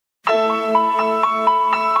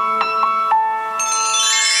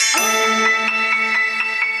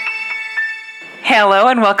Hello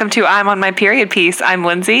and welcome to I'm on My Period piece. I'm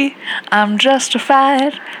Lindsay. I'm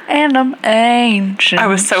justified and I'm ancient. I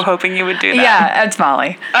was so hoping you would do that. Yeah, it's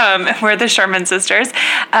Molly. We're the Sherman Sisters.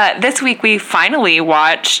 This week we finally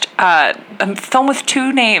watched a film with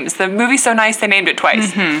two names. The movie's so nice they named it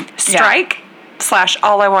twice. Mm-hmm. Strike /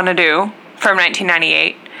 All I Want to Do from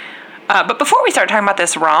 1998. But before we start talking about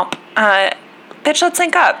this romp, bitch, let's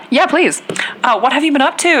sync up. Yeah, please. What have you been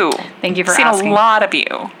up to? Thank you for Seen asking. a lot of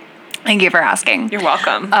you. Thank you for asking. You're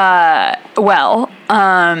welcome.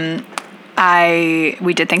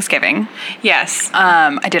 We did Thanksgiving. Yes.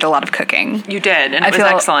 I did a lot of cooking. You did, and it was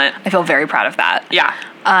excellent. I feel very proud of that. Yeah.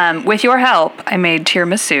 With your help, I made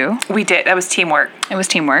tiramisu. We did. That was teamwork. It was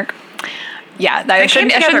teamwork. Yeah, I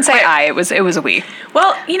shouldn't say quick. I. It was a we.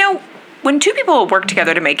 Well, when two people work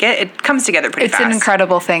together to make it, it comes together pretty fast. It's an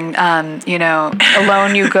incredible thing.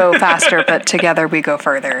 Alone you go faster, but together we go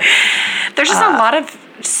further. There's just a lot of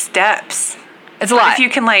steps. It's a lot. If you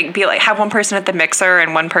can have one person at the mixer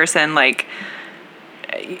and one person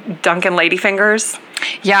dunking ladyfingers,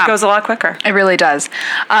 yeah, it goes a lot quicker. It really does. So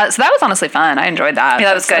that was honestly fun. I enjoyed that. Yeah,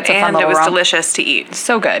 that was good, That's a fun and it little was romp. delicious to eat.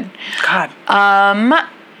 So good. God.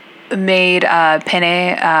 Made penne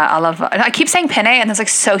I keep saying penne, and that's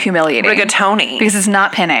so humiliating. Rigatoni. Because it's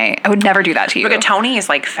not penne. I would never do that to you. Rigatoni is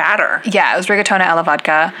fatter. Yeah, it was rigatoni alla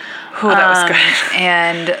vodka. Ooh, that was good.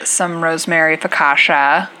 And some rosemary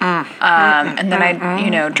focaccia. And then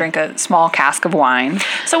I drink a small cask of wine.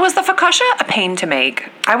 So was the focaccia a pain to make?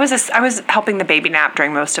 I was helping the baby nap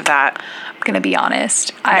during most of that. I'm gonna be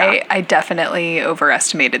honest. Yeah. I definitely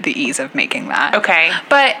overestimated the ease of making that. Okay.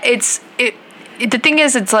 But the thing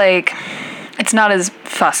is, it's not as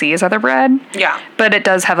fussy as other bread. Yeah. But it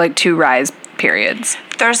does have 2 rise periods.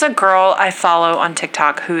 There's a girl I follow on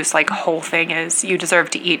TikTok whose whole thing is you deserve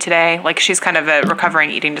to eat today. She's kind of a recovering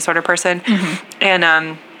eating disorder person. Mm-hmm.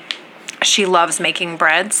 And she loves making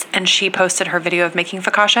breads, and she posted her video of making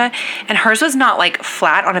focaccia, and hers was not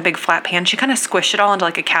flat on a big flat pan. She kind of squished it all into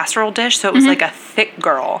a casserole dish, so it was a thick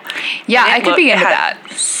girl. Yeah, I could be into that.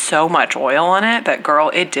 So much oil on it, but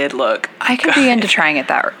girl, it did look I could be into trying it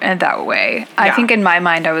that way. Yeah. I think in my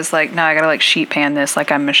mind I was no, I gotta sheet pan this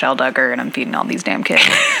like I'm Michelle Duggar and I'm feeding all these damn kids.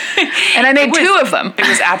 And I made 2 of them. It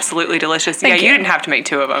was absolutely delicious. You didn't have to make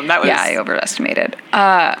 2 of them. That was I overestimated.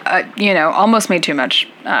 Almost made too much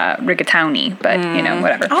rigatoni, but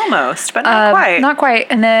whatever. Almost, but not quite. Not quite.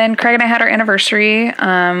 And then Craig and I had our anniversary.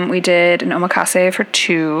 We did an omakase for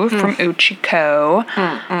 2 from Uchiko.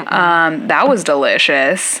 That was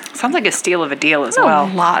delicious. Sounds like a steal of a deal as A well.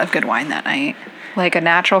 lot of good wine that night. A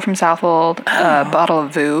natural from Southold, a bottle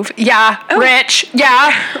of Vouv. Yeah, rich.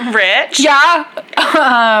 Yeah, rich. Yeah.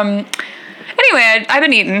 Anyway, I've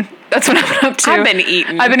been eating. That's what I've been up to. I've been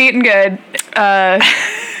eating. I've been eating good.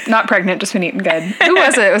 Not pregnant, just been eating good. Who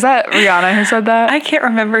was it? Was that Rihanna who said that? I can't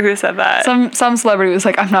remember who said that. Some celebrity was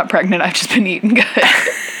I'm not pregnant, I've just been eating good.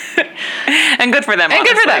 And good for them, and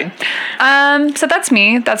honestly. good for them. So that's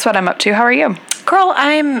me. That's what I'm up to. How are you? Girl,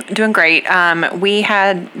 I'm doing great. We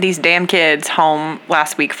had these damn kids home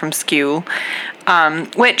last week from school,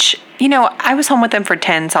 which, I was home with them for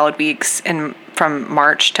 10 solid weeks from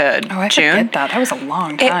March to June. I forget that. That was a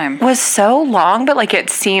long time. It was so long, but it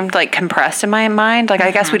seemed compressed in my mind.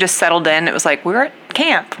 I guess we just settled in. It was we were at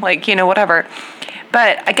camp, whatever.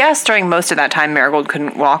 But I guess during most of that time, Marigold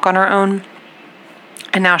couldn't walk on her own.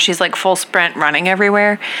 And now she's full sprint running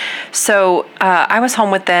everywhere. So I was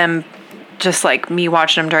home with them, just me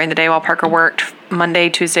watching them during the day while Parker worked Monday,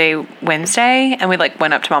 Tuesday, Wednesday. And we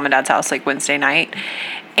went up to Mom and Dad's house Wednesday night.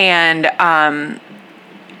 And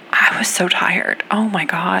I was so tired. Oh my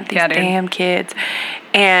God, these damn kids.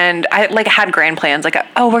 And I had grand plans we're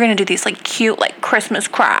going to do these cute Christmas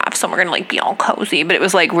crafts and we're going to be all cozy. But it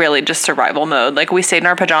was really just survival mode. We stayed in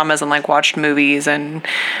our pajamas and watched movies and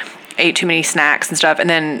ate too many snacks and stuff. And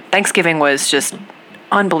then Thanksgiving was just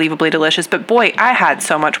unbelievably delicious. But boy, I had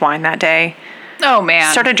so much wine that day. Oh man.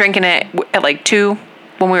 Started drinking it at 2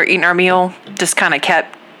 when we were eating our meal. Just kind of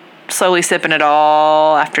kept slowly sipping it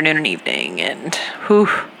all afternoon and evening. And whew.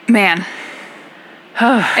 Man.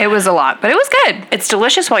 It was a lot, but it was good. It's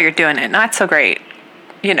delicious while you're doing it. Not so great,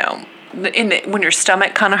 when your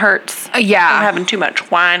stomach kind of hurts. Yeah. From having too much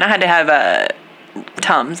wine. I had to have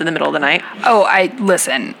Tums in the middle of the night. Oh,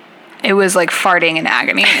 listen. It was farting in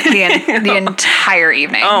agony the entire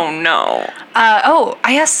evening. Oh no.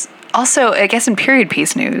 I guess Also, I guess in period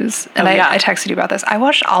piece news, and I texted you about this. I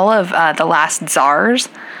watched all of The Last Tsars.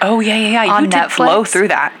 Oh yeah. On you did Netflix. blow through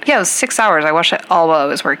that. Yeah, it was 6 hours. I watched it all while I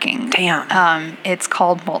was working. Damn. It's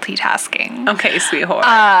called multitasking. Okay, sweetheart.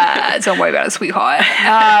 Don't worry about it, sweetheart.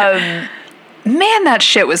 Man, that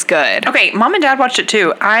shit was good. Okay, Mom and Dad watched it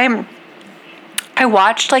too. I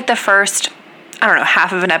watched like the first, I don't know,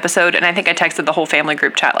 half of an episode, and I think I texted the whole family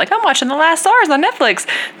group chat like, I'm watching The Last Tsars on Netflix.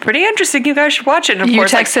 Pretty interesting. You guys should watch it. And of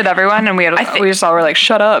course, texted everyone, and we just all were like,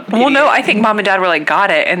 shut up. Well, no, I think Mom and Dad were like,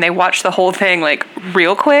 got it, and they watched the whole thing like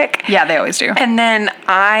real quick. Yeah, they always do. And then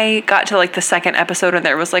I got to like the second episode, and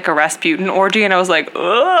there was like a Rasputin orgy, and I was like,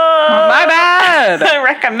 oh, my bad. I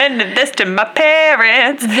recommended this to my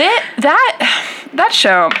parents. That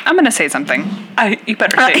show, I'm going to say something. You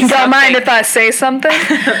better say something. Don't mind if I say something.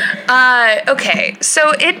 Okay,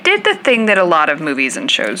 so it did the thing that a lot of movies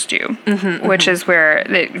and shows do, which is where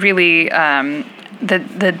it really,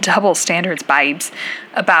 the double standards vibes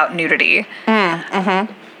about nudity.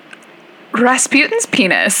 Rasputin's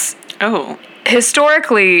penis,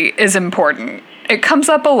 historically is important. It comes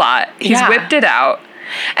up a lot. He's whipped it out.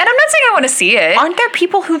 And I'm not saying I want to see it. Aren't there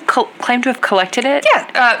people who claim to have collected it?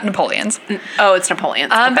 Yeah, Napoleon's. Oh, it's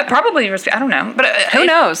Napoleon's. Okay. But probably, I don't know. But who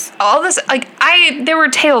knows? All this, there were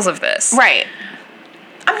tales of this. Right.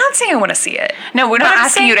 I'm not saying I want to see it. No, we're not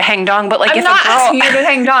asking you to hang dong, but like I'm if not a girl asking you to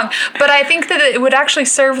hang dong. But I think that it would actually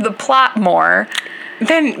serve the plot more.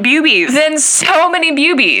 Then boobies. Then so many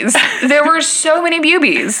boobies. There were so many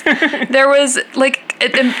boobies. There was like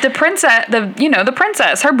the princess, the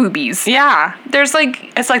princess, her boobies. Yeah. There's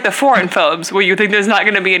like, it's like the foreign films where you think there's not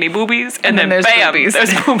going to be any boobies, and then there's bam, boobies.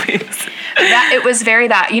 there's boobies. It was very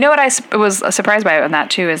that. You know what I was surprised by on that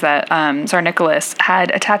too is that Tsar Nicholas had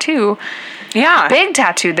a tattoo. Yeah. Big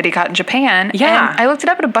tattoo that he got in Japan. Yeah. And I looked it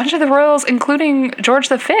up, and a bunch of the royals, incling George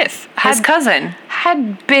V, his cousin,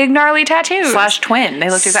 had big gnarly tattoos. / twin. They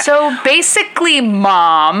looked exactly. So basically,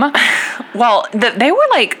 Mom. Well, they were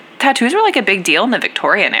like, tattoos were like a big deal in the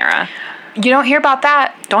Victorian era. You don't hear about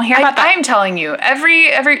that. Don't hear about that. I'm telling you,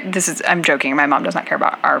 I'm joking. My mom does not care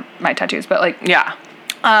about my tattoos, but like, yeah.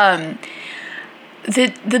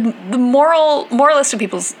 The moralist of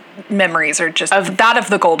people's memories are just of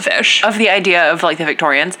the goldfish, of the idea of like the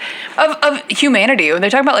Victorians, of humanity. When they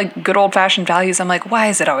talk about like good old fashioned values, I'm like, why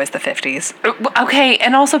is it always the 50s? Okay,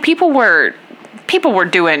 and also people were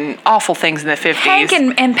doing awful things in the 50s.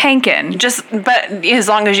 Pankin and pankin. But as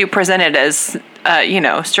long as you presented as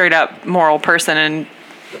straight up moral person in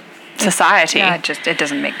society. Yeah, it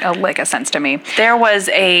doesn't make a sense to me. There was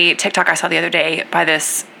a TikTok I saw the other day by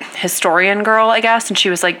this historian girl, I guess, and she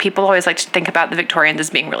was like, people always like to think about the Victorians as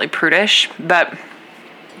being really prudish, but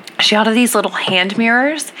she had these little hand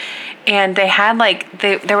mirrors, and they had like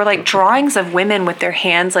they were like drawings of women with their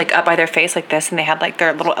hands like up by their face like this, and they had like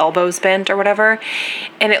their little elbows bent or whatever,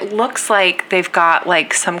 and it looks like they've got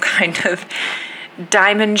like some kind of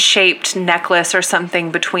diamond-shaped necklace or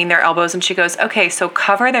something between their elbows. And she goes, okay, so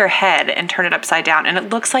cover their head and turn it upside down, and it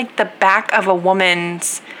looks like the back of a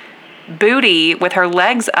woman's booty with her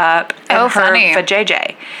legs up and her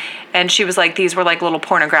vajayjay. And she was like, these were like little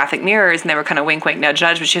pornographic mirrors, and they were kind of wink, wink, nudge,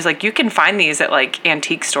 nudge. But she was like, you can find these at like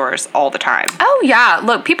antique stores all the time. Oh yeah,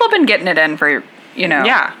 look, people have been getting it in for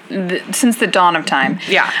since the dawn of time.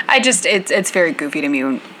 Yeah, it's very goofy to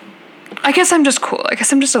me. I guess I'm just cool. I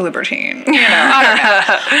guess I'm just a libertine. I don't know.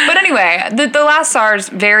 But anyway, the Last Tsars,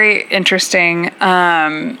 very interesting,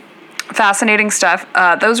 fascinating stuff.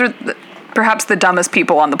 Those are perhaps the dumbest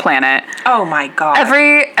people on the planet. Oh my God.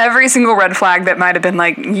 Every single red flag that might have been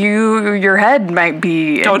like, your head might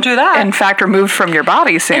be don't do that. In fact, removed from your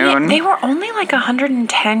body soon. And they were only like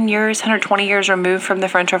 110 years, 120 years removed from the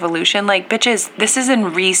French Revolution. Like, bitches, this is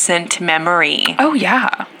in recent memory. Oh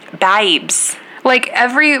yeah. Babes. Like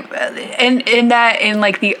in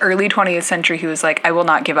like the early 20th century, he was like, I will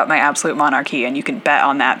not give up my absolute monarchy, and you can bet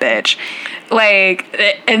on that, bitch. Like,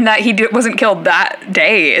 and that he wasn't killed that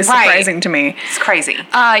day is surprising to me. It's crazy.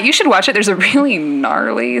 You should watch it. There's a really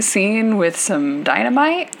gnarly scene with some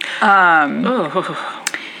dynamite.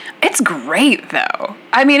 It's great though.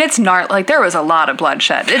 I mean, it's not like there was a lot of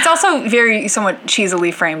bloodshed. It's also very somewhat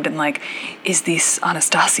cheesily framed in like, is this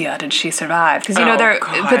Anastasia? Did she survive? Because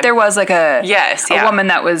but there was like a woman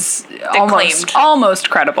that was almost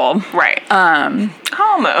credible. Right.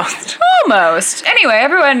 Almost. Anyway,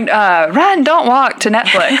 everyone, run, don't walk to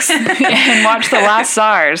Netflix and watch The Last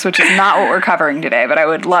Tsars, which is not what we're covering today, but I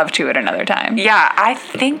would love to at another time. Yeah, I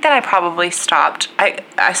think that I probably stopped.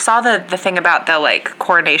 I saw the thing about the like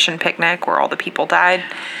coronation picnic where all the people died.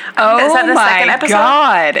 Oh, is that the second episode?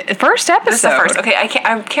 God. First episode. This is the first. Okay, I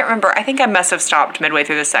can't remember. I think I must have stopped midway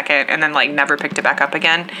through the second and then like never picked it back up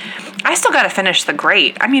again. I still got to finish The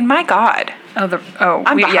Great. I mean, my God. I'm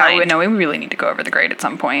behind. we really need to go over The Great at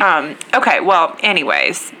some point. Okay, well,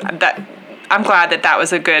 anyways, I'm glad that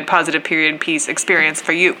was a good positive period piece experience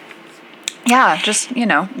for you. Yeah, just,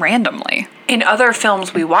 randomly. In other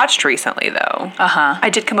films we watched recently, though, I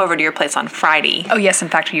did come over to your place on Friday. Oh, yes, in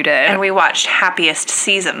fact, you did. And we watched Happiest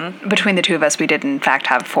Season. Between the two of us, we did, in fact,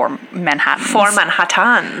 have 4 Manhattans. 4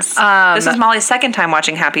 Manhattans. This is Molly's second time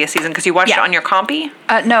watching Happiest Season because you watched it on your compy?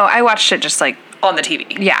 No, I watched it just, like... On the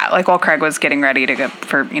TV. Yeah, like while Craig was getting ready to go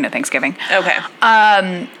for, Thanksgiving. Okay.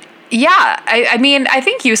 Yeah, I mean, I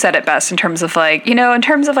think you said it best in terms of like, in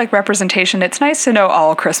terms of like representation, it's nice to know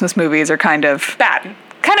all Christmas movies are kind of bad.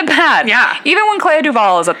 Yeah. Even when Clea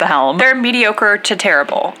Duvall is at the helm. They're mediocre to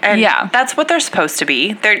terrible. And that's what they're supposed to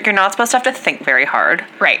be. You're not supposed to have to think very hard.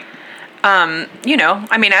 Right. I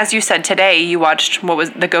mean, as you said today, you watched, what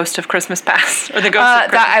was The Ghost of Christmas Past? Or The Ghost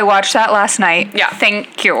of Christmas. I watched that last night. Yeah.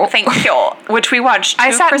 Thank you. Which we watched 2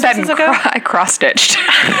 I sat in bed Christmases and ago. I cross-stitched.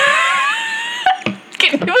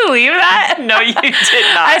 Can you believe that? No, you did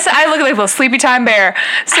not. I look like a little sleepy time bear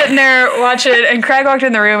sitting there watching, and Craig walked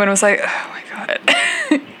in the room and was like, oh my God.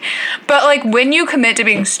 But like when you commit to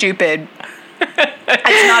being stupid,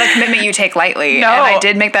 it's not a commitment you take lightly. No. And I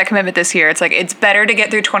did make that commitment this year. It's like, it's better to get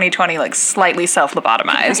ththrough 2020 like slightly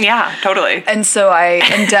self-lobotomized. Yeah, totally. And so I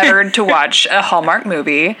endeavored to watch a Hallmark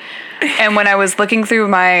movie. And when I was looking through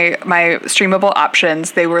my streamable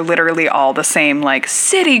options, they were literally all the same, like,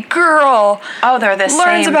 city girl. Oh, they're the same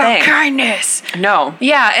thing. Learns about kindness. No.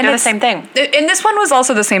 Yeah. And they're the same thing. And this one was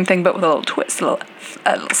also the same thing, but with a little twist, a little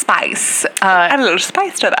spice. Add a little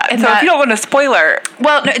spice to that. And so if you don't want a spoiler.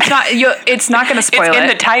 Well, no, it's not. It's not going to spoil it. It's in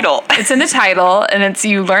the title. It's in the title, and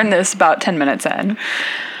you learn this about 10 minutes in.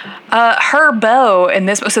 Her beau in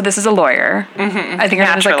this. So this is a lawyer. Mm-hmm. I think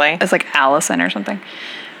her name is like Allison or something.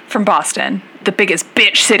 From Boston, the biggest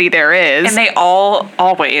bitch city there is. And they all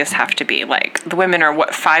always have to be, like, the women are,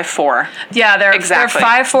 5'4"? Yeah, they're exactly.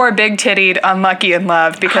 They're 5'4", big-tittied, unlucky in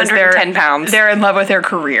love because 110 pounds. They're in love with their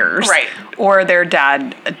careers. Right. Or their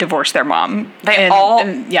dad divorced their mom. All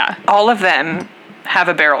of them have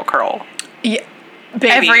a barrel curl. Yeah. Baby.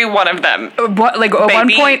 Every one of them. What, like a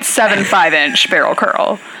 1.75-inch barrel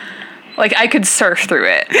curl. Like, I could surf through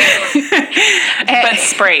it. But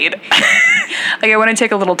sprayed. Like, I want to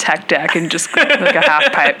take a little tech deck and just, like, a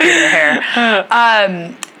half pipe through their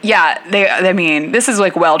hair. Yeah, I mean, this is,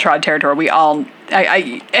 like, well-trod territory. We all...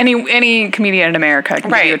 any comedian in America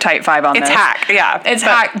can give you a tight 5 on this. It's hack, yeah. It's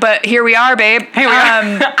hack, but here we are, babe. Here we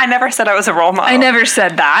are. I never said I was a role model. I never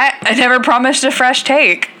said that. I never promised a fresh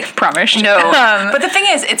take. Promised. No. But the thing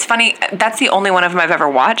is, it's funny, that's the only one of them I've ever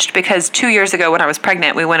watched, because 2 years ago when I was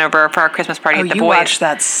pregnant, we went over for our Christmas party at the boys'. You watched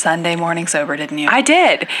that Sunday morning sober, didn't you? I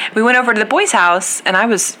did. We went over to the boys' house, and I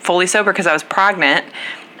was fully sober because I was pregnant.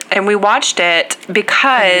 And we watched it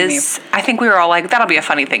because I think we were all like, that'll be a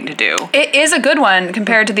funny thing to do. It is a good one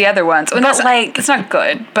compared to the other ones. But like, it's not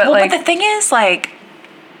good. But but the thing is, like,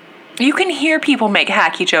 you can hear people make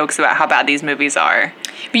hacky jokes about how bad these movies are.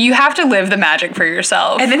 But you have to live the magic for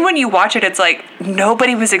yourself. And then when you watch it, it's like,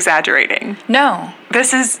 nobody was exaggerating. No.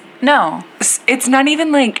 No. It's not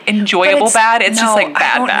even, like, enjoyable bad. It's just, like,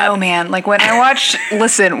 bad. I don't know, man. Like, when I watched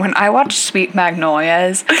Sweet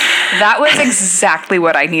Magnolias, that was exactly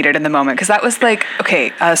what I needed in the moment. Because that was like,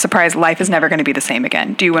 okay, surprise, life is never going to be the same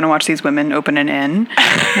again. Do you want to watch these women open an inn?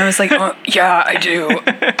 And I was like, oh, yeah, I do.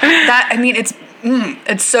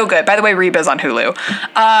 It's so good. By the way, Reba's on Hulu.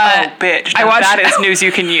 Oh, bitch. That is news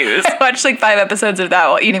you can use. I watched like 5 episodes of that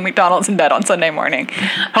while eating McDonald's in bed on Sunday morning.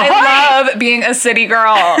 I love being a city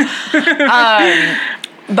girl.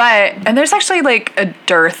 And there's actually like a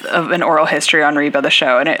dearth of an oral history on Reba the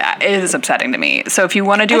show, and it is upsetting to me. So if you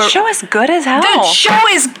want to do the show is good as hell. The show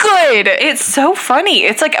is good. It's so funny.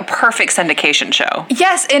 It's like a perfect syndication show.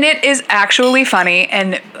 Yes, and it is actually funny.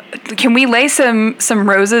 And can we lay some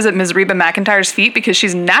roses at Ms. Reba McEntire's feet, because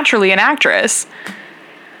she's naturally an actress.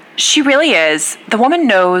 She really is. The woman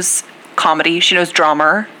knows comedy. She knows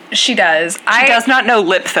drama. She does. She does not know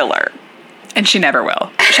lip filler. And she never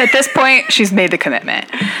will. At this point, she's made the commitment.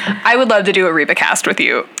 I would love to do a Reba cast with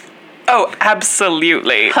you. Oh,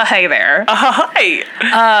 absolutely. Hi there. Hi.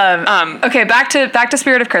 Okay, back to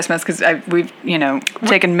Spirit of Christmas, because we've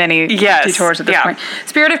taken many detours at this point.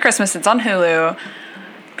 Spirit of Christmas. It's on Hulu.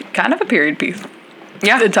 Kind of a period piece.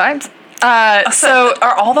 Yeah. At times. So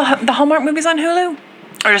are all the Hallmark movies on Hulu?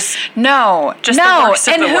 Or just the worst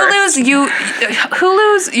of the worst.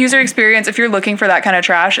 Hulu's user experience, if you're looking for that kind of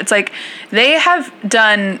trash, it's like they have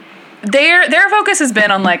done their focus has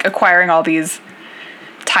been on like acquiring all these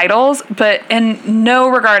titles, but in no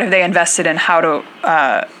regard have they invested in how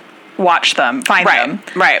to watch them, find them.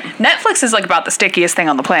 Right. Netflix is like about the stickiest thing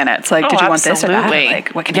on the planet. It's like, Oh, did you want this or that? absolutely. Like,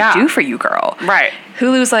 what can Yeah. I do for you, girl? Right.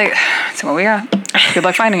 Hulu's like, that's what we got. Good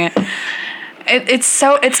luck finding it. It's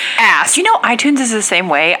ass. You know, iTunes is the same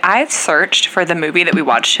way. I've searched for the movie that we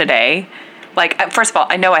watched today. Like, first of all,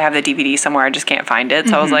 I know I have the DVD somewhere. I just can't find it.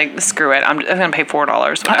 So I was like, screw it. I'm going to pay $4,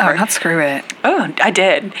 whatever. Oh, not screw it. Oh, I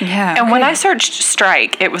did. Yeah, And when okay. I searched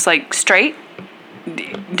Strike, it was like, straight?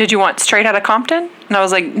 Did you want Straight Outta Compton? And I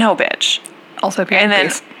was like, no, bitch. Also, And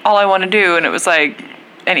then all I want to do, and it was like,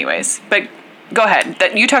 anyways. But go ahead.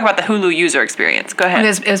 You talk about the Hulu user experience. Go ahead.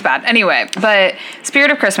 it was bad. Anyway, but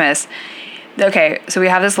Spirit of Christmas. Okay, so we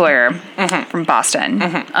have this lawyer from Boston,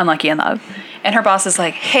 unlucky in love, and her boss is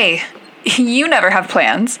like, hey, you never have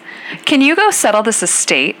plans. Can you go settle this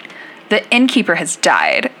estate? The innkeeper has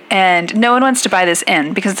died, and no one wants to buy this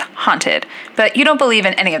inn because it's haunted. But you don't believe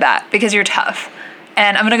in any of that because you're tough.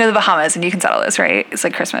 And I'm going to go to the Bahamas, and you can settle this, right? It's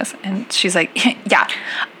like Christmas. And she's like, yeah,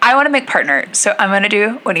 I want to make partner, so I'm going to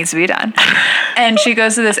do what needs to be done. And she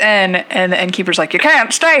goes to this inn, and the innkeeper's like, you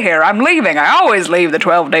can't stay here. I'm leaving. I always leave the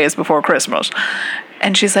 12 days before Christmas.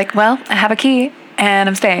 And she's like, well, I have a key, and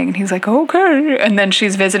I'm staying. And he's like, okay. And then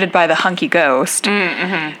she's visited by the hunky ghost,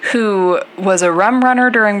 who was a rum runner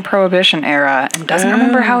during Prohibition era and doesn't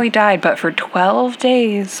remember how he died, but for 12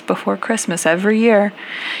 days before Christmas every year,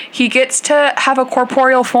 he gets to have a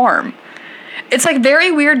corporeal form. It's like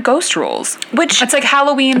very weird ghost rules. Which- it's like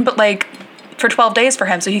Halloween, but like for 12 days for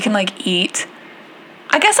him, so he can like eat.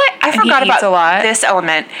 I guess I he forgot eats about a lot. this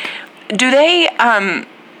element. Do they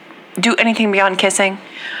do anything beyond kissing?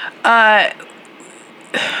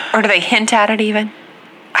 Or do they hint at it even?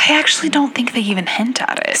 I actually don't think they even hint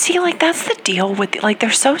at it. See, like, that's the deal with, like,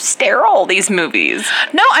 they're so sterile, these movies.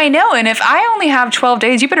 No, I know. And if I only have 12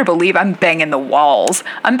 days, you better believe I'm banging the walls.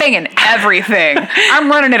 I'm banging everything. I'm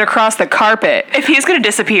running it across the carpet. If he's gonna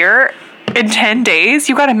disappear in 10 days,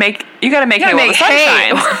 you gotta make hay while the make sun hay.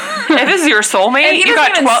 shines. If this is your soulmate, And he you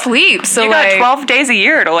doesn't got even sleep, so you like, got 12 days a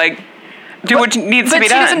year to, like, do what needs to but be she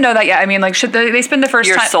done. doesn't know that yet. I mean, like, should they spend the first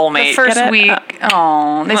Your time, soulmate, the first get it? week?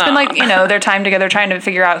 Oh, they spend like their time together trying to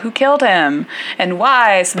figure out who killed him and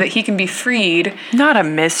why, so that he can be freed. Not a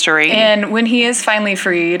mystery. And when he is finally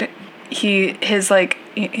freed, his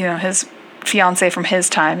fiance from his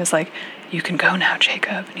time is like, you can go now,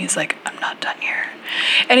 Jacob. And he's like, I'm not done here.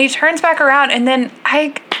 And he turns back around, and then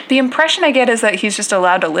the impression I get is that he's just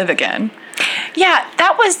allowed to live again. Yeah,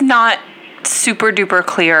 that was not super duper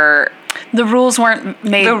clear. The rules weren't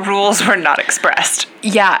made. The rules were not expressed.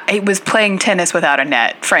 Yeah, it was playing tennis without a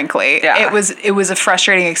net, frankly. Yeah. It was a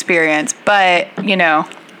frustrating experience, but, I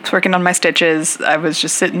was working on my stitches. I was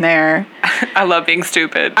just sitting there. I love being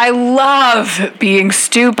stupid. I love being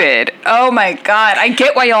stupid. Oh my God. I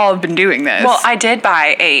get why y'all have been doing this. Well, I did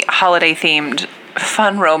buy a holiday-themed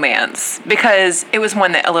fun romance because it was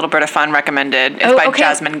one that A Little Bit of Fun recommended. It's by okay.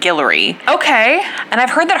 Jasmine Guillory. Okay. And I've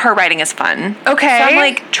heard that her writing is fun. Okay. So I'm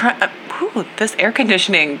like, this air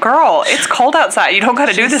conditioning. Girl, it's cold outside. You don't got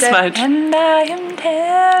to do this much. And I am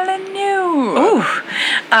telling you.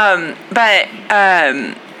 But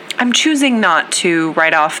I'm choosing not to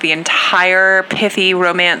write off the entire pithy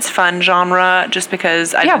romance fun genre just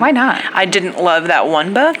because why not? I didn't love that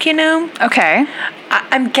one book, Okay.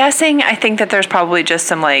 I'm guessing, I think that there's probably just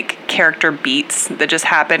some like character beats that just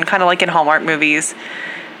happen, kind of like in Hallmark movies.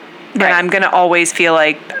 Right. And I'm going to always feel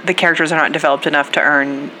like the characters are not developed enough to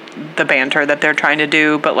earn the banter that they're trying to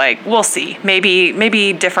do, but like, we'll see.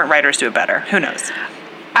 Maybe different writers do it better. Who knows?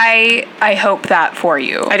 I hope that for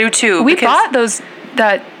you. I do too. We because-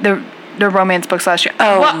 bought the romance books last year.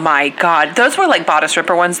 Oh Well, my God. Those were like bodice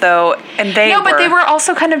ripper ones though. And but they were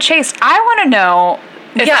also kind of chaste. I want to know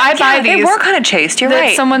if I buy these. They were kind of chaste. You're that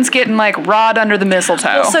right. someone's getting like rod under the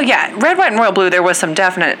mistletoe. So yeah, red, white, and royal blue. There was some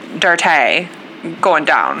definite darté going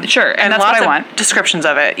down. Sure, and that's lots what I of want. descriptions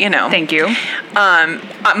of it. Thank you.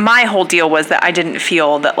 My whole deal was that I didn't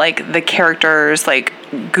feel that like the characters like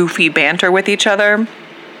goofy banter with each other,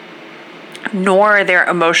 nor their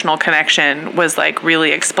emotional connection was like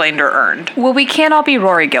really explained or earned. Well, we can't all be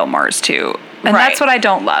Rory Gilmore's too, and Right. that's what I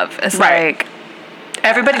don't love. It's Right. like,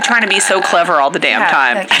 Everybody trying to be so clever all the damn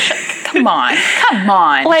time. come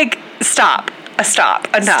on, Like, stop.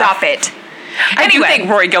 Enough. stop it. I do Anyway. think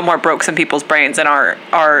Rory Gilmore broke some people's brains in our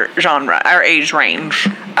genre, our age range.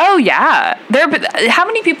 Oh yeah, how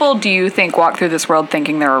many people do you think walk through this world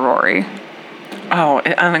thinking they're a Rory? Oh,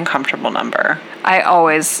 an uncomfortable number. I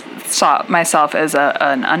always saw myself as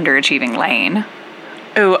an underachieving Lane.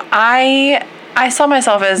 Ooh, I saw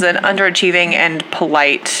myself as an underachieving and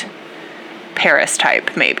polite Paris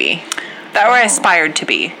type, maybe. That where I aspired to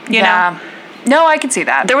be, you know? No, I can see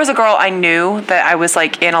that. There was a girl I knew that I was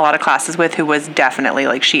like in a lot of classes with who was definitely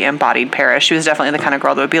like, she embodied Paris. She was definitely the kind of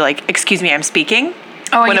girl that would be like, "Excuse me, I'm speaking."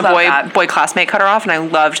 Oh, when you a love that. boy classmate cut her off, and I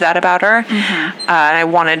loved that about her. And I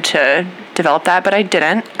wanted to develop that, but I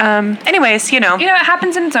didn't. Anyways, You know, it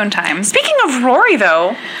happens in its own time. Speaking of Rory,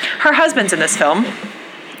 though, her husband's in this film.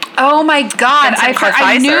 Oh my God! Vincent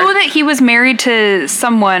I Kartheiser. knew that he was married to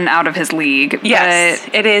someone out of his league. Yes,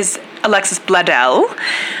 it is Alexis Bledel,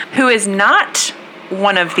 who is not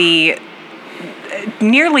one of the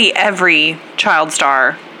nearly every child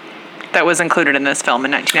star that was included in this film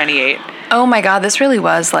in 1998. But, oh my God! This really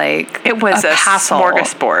was like It was a passel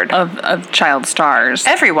smorgasbord. of child stars.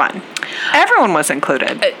 Everyone was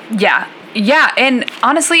included. Yeah, and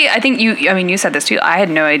honestly, I think you said this too. I had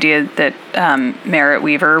no idea that Merritt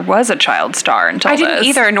Weaver was a child star until I didn't this.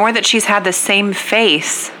 either, nor that she's had the same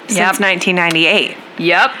face since 1998.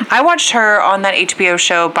 Yep. I watched her on that HBO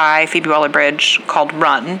show by Phoebe Waller-Bridge called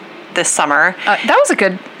Run this summer. That was a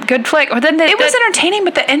good flick. But then It was entertaining,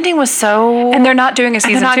 but the ending was so... and they're not doing a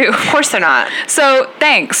season 2. Of course they're not. So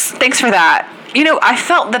thanks. Thanks for that. You know, I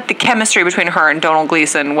felt that the chemistry between her and Donald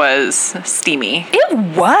Gleason was steamy. It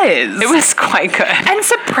was. It was quite good. and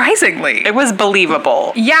surprisingly. It was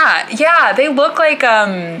believable. Yeah. They look like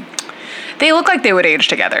they would age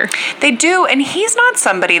together. They do, and he's not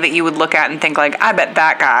somebody that you would look at and think like, I bet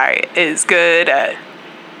that guy is good at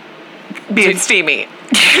being steamy.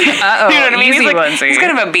 Uh-oh. You know what I mean? Easy, Lindsay. He's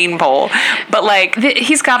kind of a beanpole, but like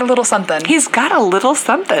He's got a little something. he's got a little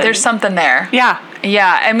something. There's something there. Yeah.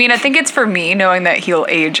 Yeah, I mean, I think it's for me knowing that he'll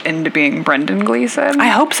age into being Brendan Gleeson. I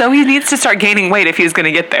hope so. He needs to start gaining weight if he's going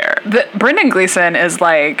to get there. Brendan Gleeson is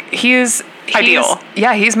like he's Ideal.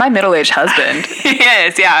 Yeah, he's my middle-aged husband. He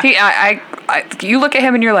is, yeah. You look at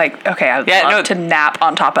him and you're like, okay, I'd love to nap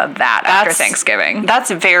on top of that after Thanksgiving.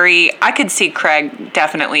 That's I could see Craig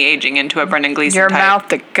definitely aging into a Brendan Gleeson Your type. mouth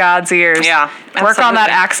to God's ears. Yeah, Work on that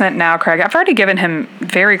absolutely. accent now, Craig. I've already given him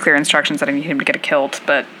very clear instructions that I need him to get a kilt,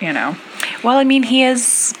 but you know. Well, I mean, he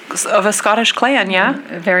is of a Scottish clan, yeah?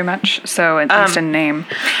 Very much so, at least in name.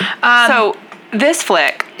 So, this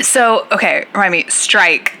flick. So, okay, remind me,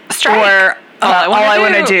 Strike. Strike. Or All I Wanna All I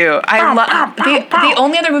Want to Do. Do. The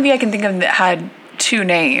only other movie I can think of that had 2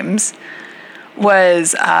 names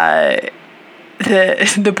was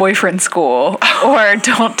the Boyfriend School or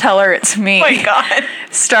Don't Tell Her It's Me. Oh my God.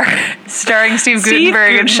 Starring Steve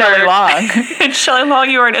Guttenberg and Shelley Long. And Shelley Long,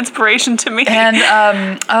 you are an inspiration to me. And,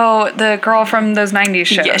 the girl from those 90s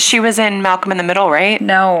shows. yeah, she was in Malcolm in the Middle, right?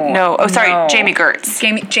 No. Oh, sorry, No. Jamie Gertz.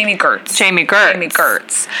 Jamie Gertz. Jamie Gertz. Jamie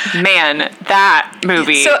Gertz. Man, that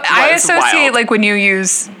movie So I was associate wild. like when you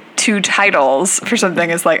use 2 titles for something,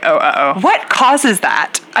 it's like, oh. What causes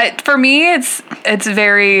that? For me, it's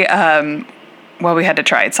very well, we had to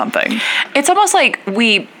try something. It's almost like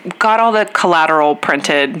we got all the collateral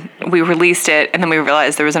printed, we released it, and then we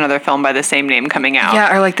realized there was another film by the same name coming out.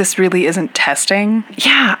 Yeah, or like this really isn't testing.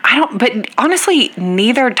 Yeah, but honestly,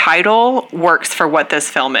 neither title works for what this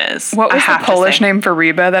film is. What was I the have to Polish say. name for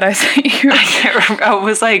Reba that I sent you? I can't remember. I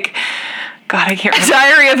was like, God, I can't remember.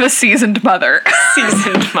 Diary of a Seasoned Mother.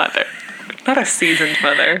 Seasoned mother. Not a seasoned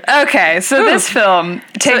mother. Okay, so this film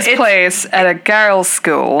takes place at a girls'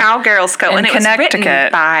 school. Al Girls School, In and it was written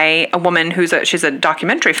Connecticut. by a woman she's a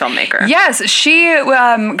documentary filmmaker. Yes, she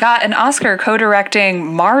got an Oscar co-directing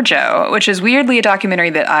Marjo, which is weirdly a documentary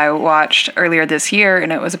that I watched earlier this year,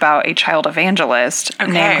 and it was about a child evangelist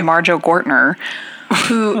named Marjo Gortner,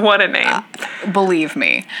 who, What a name. believe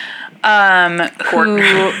me,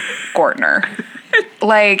 Gortner.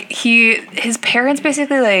 Like his parents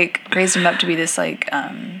basically like raised him up to be this like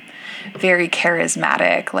very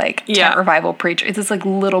charismatic like tent revival preacher. It's this like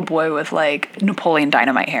little boy with like Napoleon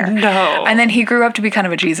Dynamite hair. No. And then he grew up to be kind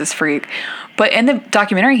of a Jesus freak. But in the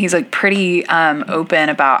documentary, he's like pretty open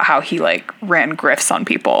about how he like ran grifts on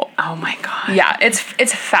people. Oh my God. Yeah, it's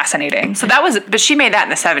fascinating. So but she made that in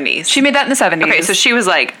the 70s. She made that in the 70s. Okay, so she was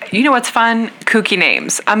like, you know what's fun? Kooky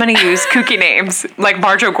names. I'm going to use kooky names like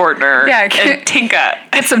Marjo Gortner and Tinka.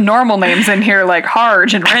 Get some normal names in here like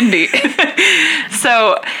Harge and Rendy.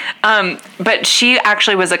 So, but she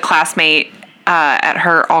actually was a classmate at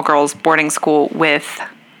her all-girls boarding school with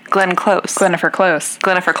Glenn Close. Glennifer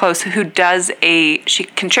Close, who she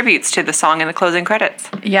contributes to the song in the closing credits.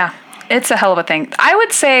 Yeah, it's a hell of a thing. I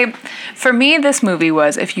would say, for me, this movie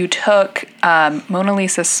was if you took Mona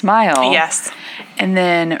Lisa's Smile, Yes. and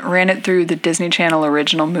then ran it through the Disney Channel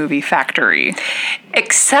original movie factory.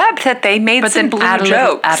 Except that they made some blue add a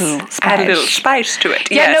jokes. add a little spice to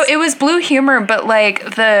it. Yeah, no, it was blue humor, but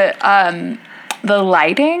like the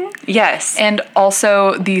lighting, Yes. and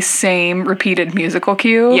also the same repeated musical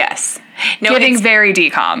cue. Yes. No, Giving it's- very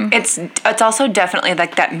decom. It's also definitely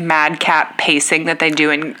like that madcap pacing that they do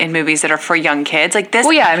in movies that are for young kids. Like this.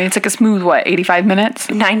 Well, yeah, I mean, it's like a smooth, 85 minutes?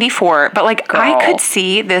 94, but like I Girl. could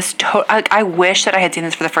see this. I wish that I had seen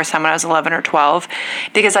this for the first time when I was 11 or 12,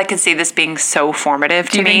 because I could see this being so formative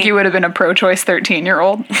to Do you me. think you would have been a pro-choice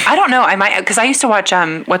 13-year-old? I don't know. I might, because I used to watch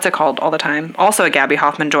what's it called all the time. Also a Gabby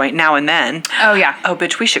Hoffman joint, Now and Then. Oh, yeah. Oh,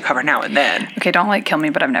 bitch, we should cover Now and Then. Okay, don't kill me,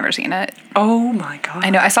 but I've never seen it. Oh my god. I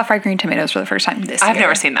know, I saw Fried Green Tomatoes for the first time this year. I've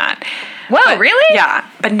never seen that. Whoa, But- really? Yeah,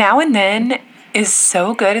 but Now and Then is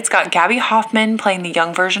so good. It's got Gabby Hoffman playing the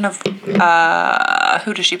young version of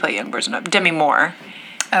who does she play young version of? Demi Moore.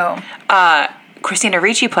 Oh. Christina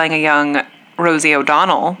Ricci playing a young Rosie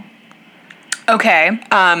O'Donnell. Okay.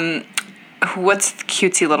 What's the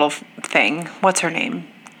cutesy little thing? What's her name?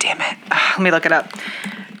 Damn it. Let me look it up.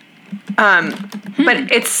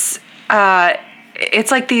 But it's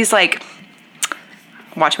like these like.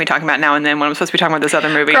 Watch me talking about Now and Then when I'm supposed to be talking about this other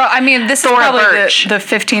movie. Girl, I mean, this Thora is probably Birch. the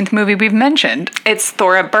 15th movie we've mentioned. It's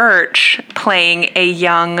Thora Birch playing a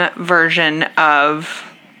young version of,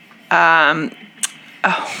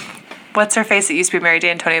 what's her face that used to be married to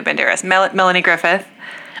Antonio Banderas? Melanie Griffith.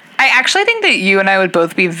 I actually think that you and I would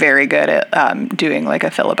both be very good at doing like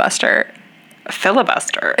a filibuster.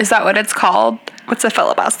 Filibuster. Is that what it's called? What's a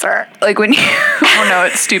filibuster? Like when you, oh no,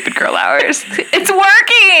 it's stupid girl hours. It's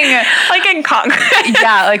working! Like in Congress.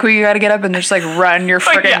 Yeah, like when you gotta get up and just like run your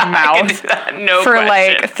friggin' Yeah, I can mouth do that, no for question.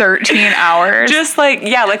 like 13 hours. Just like,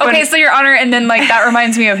 yeah, like Okay, when, so Your Honor, and then like that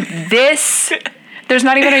reminds me of this. There's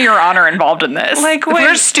not even a Your Honor involved in this. like If when,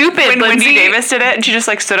 we're stupid, when Wendy Lindsay. Davis did it and she just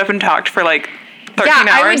like stood up and talked for like 13 Yeah, hours.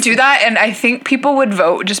 I would do that, and I think people would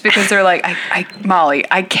vote just because they're like, Molly,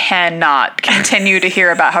 I cannot continue to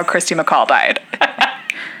hear about how Christy McCall died.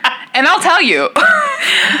 And I'll tell you.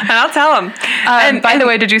 And I'll tell him. And by the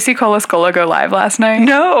way, did you see Cola Scola go live last night?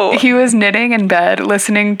 No. He was knitting in bed,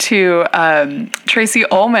 listening to Tracy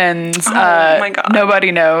Ullman's my God.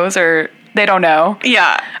 Nobody Knows, or They Don't Know,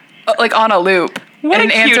 Yeah. like on a loop. What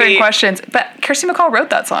and a answering cutie. questions. But Kirsty McCall wrote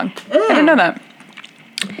that song. I didn't know that.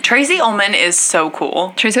 Tracy Ullman is so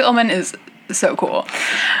cool. Tracy Ullman is so cool.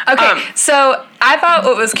 Okay, so I thought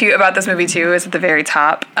what was cute about this movie too is at the very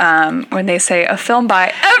top when they say a film by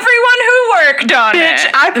everyone who worked on Bitch,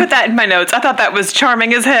 it. I put that in my notes. I thought that was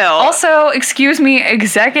charming as hell. Also, excuse me,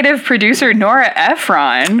 executive producer Nora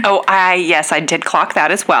Ephron. Oh, yes, I did clock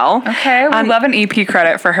that as well. Okay, we love an EP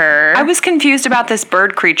credit for her. I was confused about this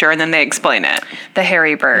bird creature, and then they explain it. the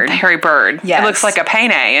hairy bird. Hairy bird. Yes. It looks like a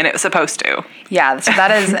penne, and it was supposed to. Yeah, so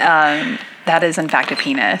that is in fact a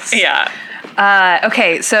penis. Yeah.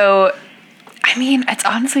 Okay, so I mean, it's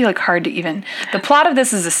honestly like hard to even. The plot of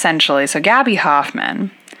this is essentially so Gabby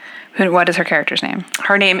Hoffman. What is her character's name?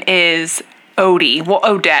 Her name is Odie. Well,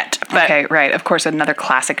 Odette. But Okay, right. Of course, another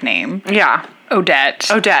classic name. Yeah. Odette.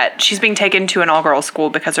 Odette. She's being taken to an all-girls school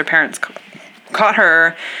because her parents caught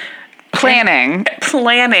her Planning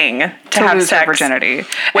planning to have lose sex her virginity. with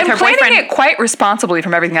And her planning boyfriend. it quite responsibly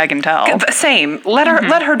from everything I can tell. Same. Let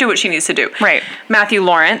her do what she needs to do. Right. Matthew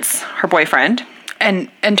Lawrence, her boyfriend.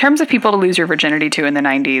 And in terms of people to lose your virginity to in the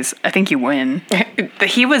 90s, I think you win.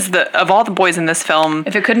 He was of all the boys in this film.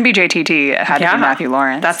 If it couldn't be JTT, it had to be Matthew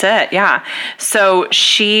Lawrence. That's it. Yeah. So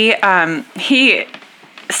he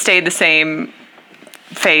stayed the same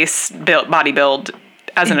body build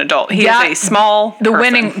as an adult. He Yeah, is a small the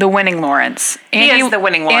person. winning Lawrence. Is the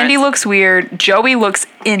winning Lawrence. Andy looks weird. Joey looks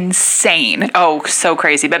insane. Oh, so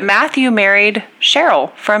crazy. But Matthew married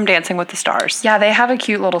Cheryl from Dancing with the Stars. Yeah, they have a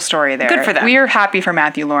cute little story there. Good for them. We are happy for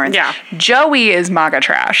Matthew Lawrence. Yeah. Joey is MAGA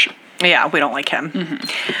trash. Yeah, we don't like him.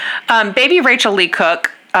 Baby Rachel Lee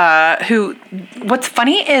Cook, who, what's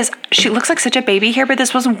funny is she looks like such a baby here, but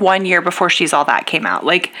this was 1 year before She's All That came out.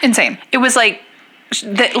 Like, Insane. it was like, She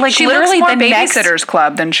literally looks more the next. Babysitters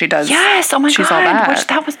Club than she does. Yes, oh my She's god. All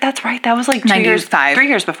That. That's right. That was like 2 years, 95. 3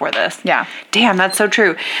 years before this. Yeah. Damn, that's so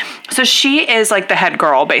true. So she is like the head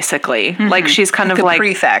girl, basically. Like she's kind of The like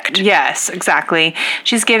prefect. Yes, exactly.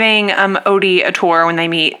 She's giving Odie a tour when they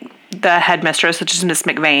meet the headmistress, which is Miss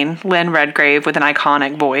McVeigh, Lynn Redgrave, with an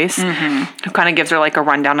iconic voice, who kind of gives her like a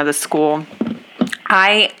rundown of the school.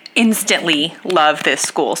 I instantly love this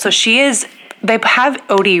school. So they have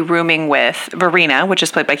Odie rooming with Verena, which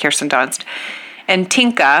is played by Kirsten Dunst, and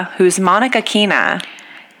Tinka, who's Monica Keena.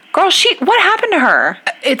 Girl, what happened to her?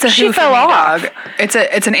 She Who fell for Me off. dog.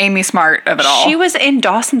 It's an Amy Smart of it all. She was in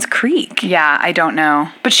Dawson's Creek, Yeah, I don't know.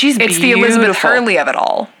 but she's It's beautiful. the Elizabeth Hurley of it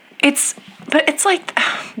all. It's but it's like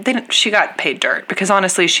she got paid dirt because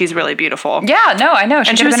honestly, she's really beautiful. Yeah, no, I know.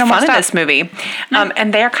 And she was fun in this movie.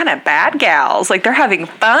 And they're kind of bad gals. Like, they're having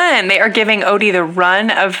fun. They are giving Odie the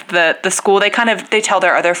run of the school. They tell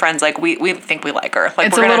their other friends, like, we think we like her. Like,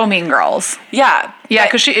 It's a little Mean Girls. Yeah. Yeah,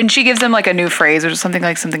 because she gives them like a new phrase or something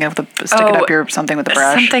with the stick it up your something with the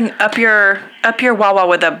brush. Something up your wawa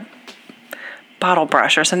with a bottle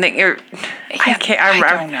brush or something. I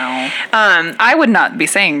don't know. I would not be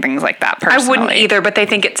saying things like that personally. I wouldn't either, but they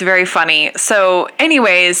think it's very funny. So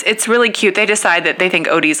anyways, it's really cute. They decide that they think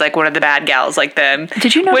Odie's like one of the bad gals like them.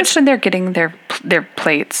 Did you notice when they're getting their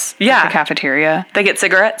plates at the cafeteria? They get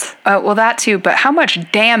cigarettes? Well, that too, but how much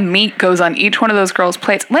damn meat goes on each one of those girls'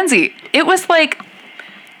 plates? Lindsay, it was like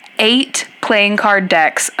 8 playing card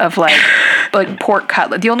decks of like pork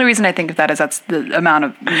cutlet. The only reason I think of that is that's the amount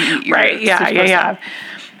of meat you're supposed to have.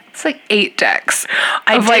 It's like 8 decks.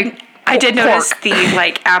 I did notice the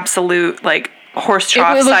like absolute like horse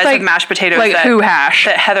trough size of mashed potatoes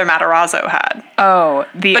that Heather Matarazzo had. Oh,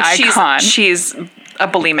 the icon. She's a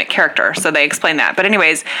bulimic character, so they explain that. But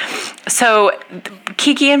anyways, so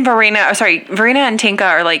Kiki and Verena and Tinka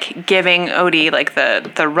are like giving Odie like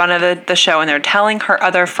the run of the show, and they're telling their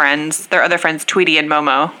other friends, Tweety and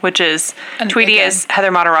Momo, which is Tweety is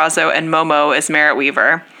Heather Matarazzo and Momo is Merritt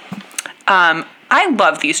Weaver. I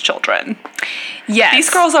love these children. Yes. These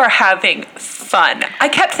girls are having fun. I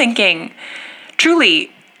kept thinking,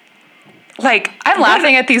 truly, like... I'm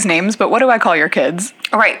laughing at these names, but what do I call your kids?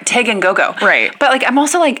 Right, Tig and Go-Go. Right. But, like, I'm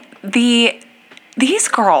also, like, these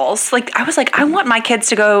girls, like, I was like, I want my kids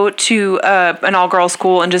to go to an all-girls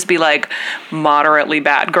school and just be, like, moderately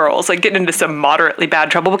bad girls. Like, get into some moderately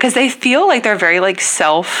bad trouble because they feel like they're very, like,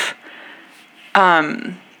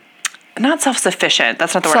 not self-sufficient.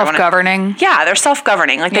 That's not the word I want to... Self-governing? Yeah, they're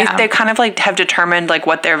self-governing. Like, they kind of, like, have determined, like,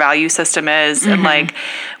 what their value system is and, like,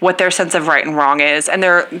 what their sense of right and wrong is. And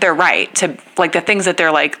they're right to, like, the things that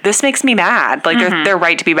they're like, this makes me mad. Like, they're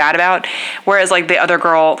right to be mad about. Whereas, like, the other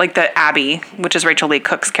girl, like, the Abby, which is Rachel Lee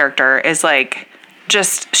Cook's character, is, like,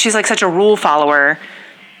 she's, like, such a rule follower,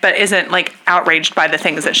 but isn't, like, outraged by the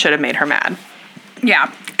things that should have made her mad.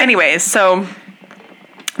 Yeah. Anyways, so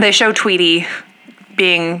they show Tweety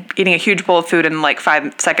eating a huge bowl of food, and like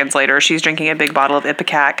 5 seconds later, she's drinking a big bottle of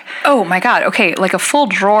Ipecac. Oh my God. Okay. Like a full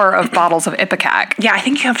drawer of bottles of Ipecac. Yeah, I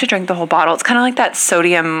think you have to drink the whole bottle. It's kind of like that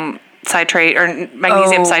sodium citrate or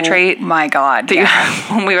magnesium citrate. Oh my God. That you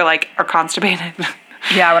have when we were like, are constipated.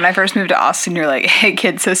 Yeah, when I first moved to Austin, you're like, hey,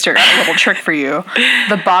 kid sister, got a little trick for you.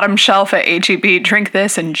 The bottom shelf at HEB, drink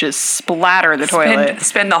this and just splatter the toilet.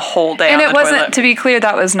 Spend the whole day on the toilet. And it wasn't, to be clear,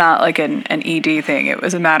 that was not like an ED thing. It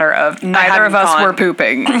was a matter of neither of us were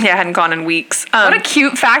pooping. Yeah, I hadn't gone in weeks. What a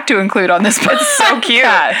cute fact to include on this podcast. It's so cute.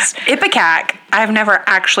 Ipecac, I've never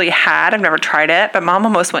actually had. I've never tried it, but Mom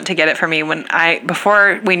almost went to get it for me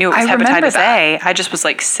before we knew it was hepatitis A. I just was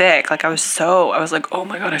like sick. Like I was like, oh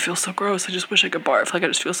my God, I feel so gross. I just wish I could barf. Like I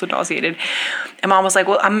just feel so nauseated. And Mom was like,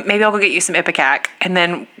 well, maybe I'll go get you some Ipecac. And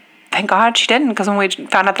then thank God she didn't, because when we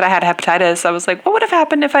found out that I had hepatitis, I was like, what would have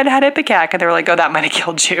happened if I'd had Ipecac? And they were like, oh, that might have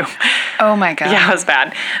killed you. Oh my God. Yeah, it was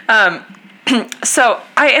bad. So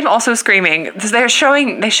I am also screaming. They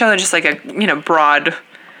show just like a, broad,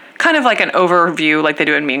 kind of like an overview like they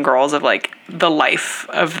do in Mean Girls of like the life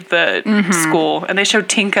of the school. And they showed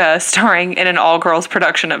Tinka starring in an all-girls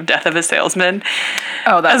production of Death of a Salesman.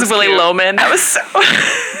 Oh, that was Willie cute. Loman. That was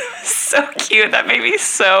so cute. That made me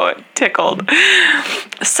so tickled.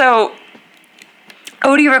 So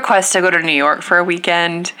Odie requests to go to New York for a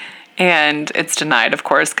weekend, and it's denied, of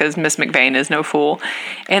course, because Miss McVeigh is no fool.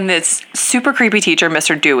 And this super creepy teacher,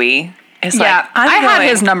 Mr. Dewey, is like, I had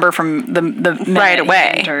his number from the right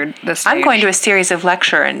away. I'm going to a series of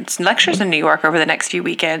lectures in New York over the next few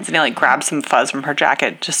weekends, and he like grabs some fuzz from her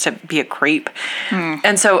jacket just to be a creep.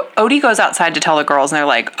 And so Odie goes outside to tell the girls, and they're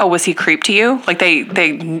like, "Oh, was he creep to you?" Like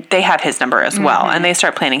they have his number as well, and they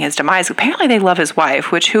start planning his demise. Apparently, they love his wife.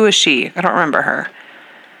 Who is she? I don't remember her.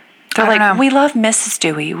 They're like, we love Mrs.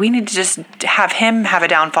 Dewey. We need to just have him have a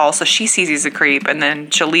downfall so she sees he's a creep, and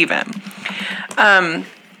then she'll leave him.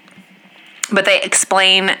 But they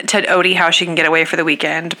explain to Odie how she can get away for the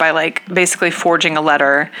weekend by, like, basically forging a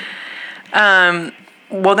letter.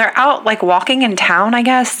 Well, they're out, like, walking in town, I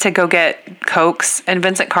guess, to go get Cokes, and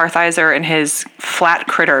Vincent Kartheiser and his Flat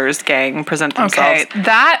Critters gang present themselves. Okay,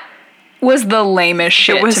 that was the lamest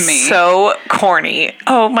shit to me. It was so corny.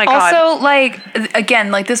 Oh, my God. Also, like,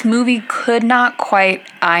 again, like, this movie could not quite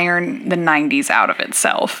iron the 90s out of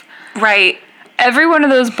itself. Right. Every one of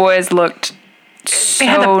those boys looked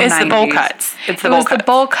so it's the bowl 90s. cuts. It's the It bowl was cuts. the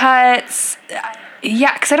bowl cuts.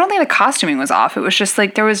 Yeah, because I don't think the costuming was off. It was just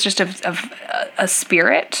like there was just a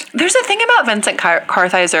spirit. There's a thing about Vincent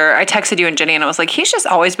Kartheiser. I texted you and Jenny, and I was like, he's just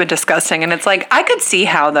always been disgusting. And it's like, I could see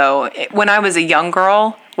how, though, when I was a young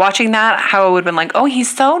girl watching that, how I would have been like, oh,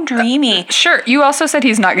 he's so dreamy. Sure. You also said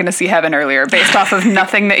he's not going to see heaven earlier based off of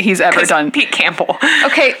nothing that he's ever done. Pete Campbell.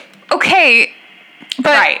 Okay. But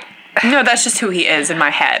Right. No, that's just who he is in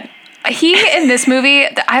my head. he, in this movie,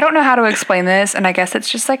 I don't know how to explain this, and I guess it's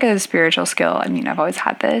just like a spiritual skill. I mean, I've always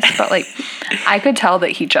had this, but like, I could tell that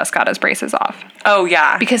he just got his braces off. Oh,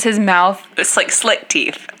 yeah. Because his mouth, It's like slick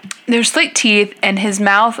teeth. there's slick teeth, and his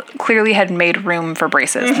mouth clearly had made room for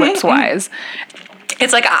braces, lips wise.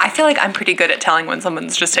 It's like, I feel like I'm pretty good at telling when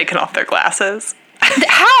someone's just taken off their glasses.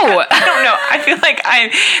 How? I don't know. I feel like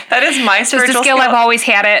that is my Just spiritual a skill I've always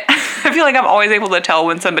had it. I feel like I'm always able to tell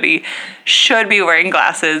when somebody should be wearing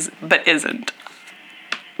glasses but isn't.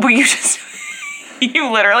 Well, you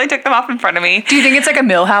literally took them off in front of me. Do you think it's like a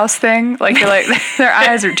Millhouse thing? Like you're like their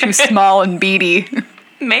eyes are too small and beady.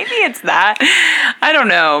 Maybe it's that. I don't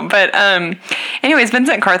know. But anyways,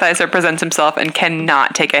 Vincent Kartheiser presents himself and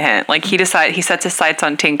cannot take a hint. Like he sets his sights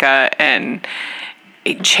on Tinka and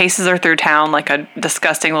he chases her through town like a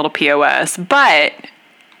disgusting little POS. But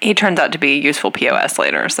he turns out to be a useful POS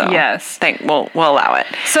later. So Yes. we'll allow it.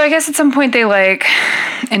 So I guess at some point they like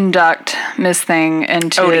induct Miss Thing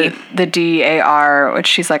into Odie. the DAR, which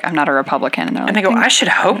she's like, I'm not a Republican, and they're like, And they go, I should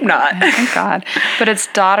hope not. thank God. But it's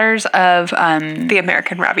Daughters of The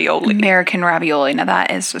American Ravioli. American Ravioli. Now that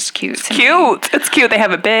is just cute. to me. Cute. It's cute. They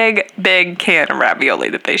have a big can of ravioli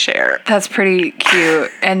that they share. That's pretty cute.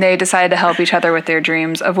 And they decide to help each other with their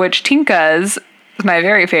dreams, of which Tinka's was my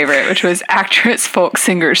very favorite, which was actress, folk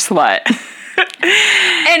singer, slut.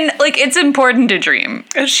 And like, it's important to dream.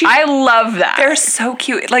 I love that. They're so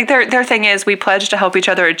cute. Like their thing is, we pledge to help each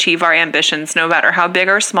other achieve our ambitions, no matter how big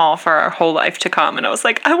or small, for our whole life to come. And I was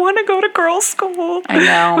like, I want to go to girls' school. I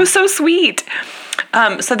know. It was so sweet.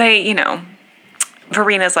 So they,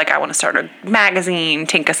 Verena's like, I want to start a magazine.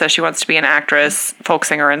 Tinka says she wants to be an actress, folk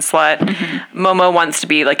singer, and slut. Mm-hmm. Momo wants to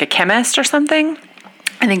be like a chemist or something.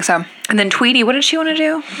 I think so. And then Tweety, what did she want to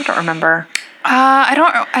do? I don't remember. I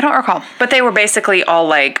don't recall. But they were basically all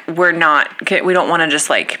like, we don't want to just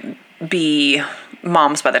like be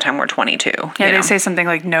moms by the time we're 22. Yeah, they say something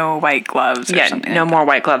like no white gloves or something. No more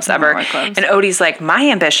white gloves ever. white gloves. And Odie's like, my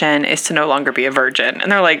ambition is to no longer be a virgin.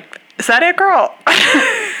 And they're like, is that it, girl?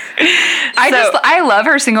 I love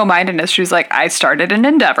her single-mindedness. She's like, I started an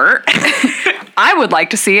endeavor. I would like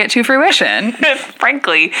to see it to fruition.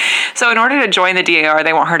 Frankly. So in order to join the DAR,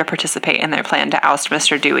 they want her to participate in their plan to oust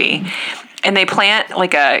Mr. Dewey. And they plant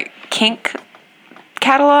like a kink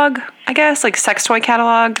catalog, I guess, like sex toy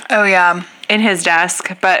catalog. Oh, yeah. In his desk.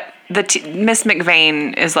 But Miss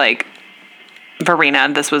McVeigh is like,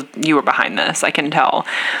 Verena, you were behind this, I can tell.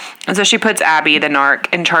 And so she puts Abby, the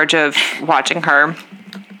narc, in charge of watching her.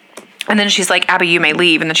 And then she's like, Abby, you may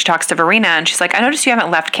leave. And then she talks to Verena and she's like, I noticed you haven't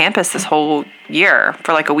left campus this whole year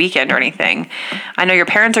for like a weekend or anything. I know your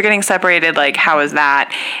parents are getting separated. Like, how is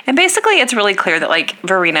that? And basically it's really clear that like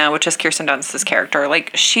Verena, which is Kirsten Dunst's character,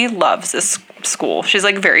 like she loves this school. She's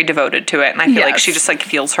like very devoted to it. And I feel like she just like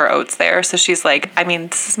feels her oats there. So she's like, I mean,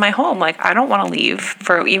 this is my home. Like, I don't want to leave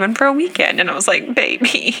even for a weekend. And I was like,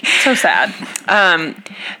 baby. So sad.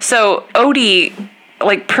 So Odie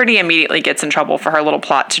like pretty immediately gets in trouble for her little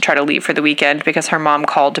plot to try to leave for the weekend because her mom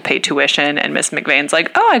called to pay tuition and Miss McVeigh's like,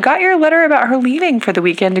 oh, I got your letter about her leaving for the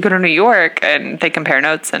weekend to go to New York, and they compare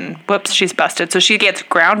notes and whoops, she's busted. So she gets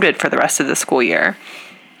grounded for the rest of the school year.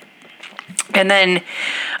 And then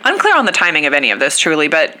unclear on the timing of any of this truly,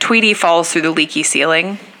 but Tweety falls through the leaky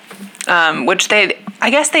ceiling, which I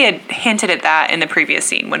guess they had hinted at that in the previous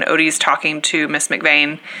scene when Odie's talking to Miss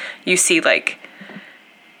McVeigh. You see like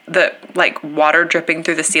the like water dripping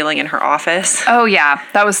through the ceiling in her office. Oh yeah,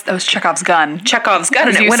 that was Chekhov's gun. Chekhov's gun.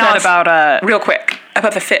 As And it you went said off about real quick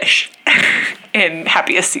about the fish in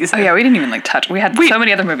Happiest Season. Oh yeah, we didn't even like touch. We had so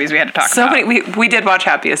many other movies we had to talk about. We did watch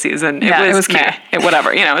Happiest Season. It was cute.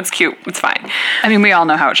 Whatever, it's cute. It's fine. I mean, we all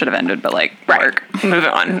know how it should have ended, but like, work. Move it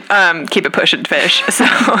on. Keep it pushing, fish. So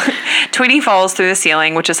Tweety falls through the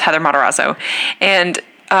ceiling, which is Heather Matarazzo, and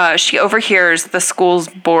she overhears the school's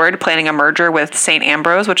board planning a merger with St.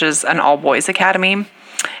 Ambrose, which is an all-boys academy.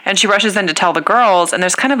 And she rushes in to tell the girls, and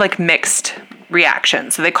there's kind of like mixed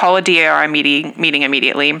reactions. So they call a DAR meeting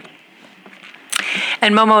immediately.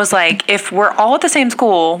 And Momo was like, if we're all at the same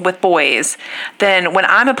school with boys, then when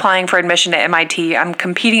I'm applying for admission to MIT, I'm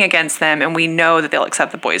competing against them, and we know that they'll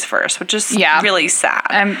accept the boys first, which is really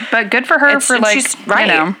sad. But good for her She's right. You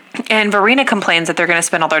know. And Verena complains that they're going to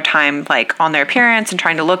spend all their time like on their appearance and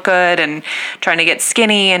trying to look good and trying to get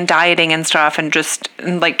skinny and dieting and stuff, and just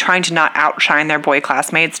like trying to not outshine their boy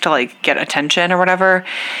classmates to like get attention or whatever.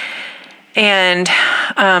 And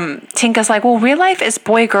Tinka's like, well, real life is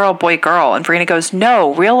boy, girl, boy, girl. And Verena goes,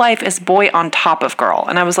 no, real life is boy on top of girl.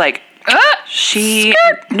 And I was like, she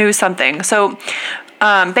knew something. So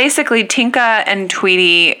basically, Tinka and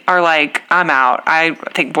Tweety are like, I'm out. I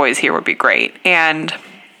think boys here would be great. And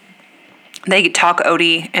they talk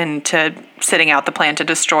Odie into sitting out the plan to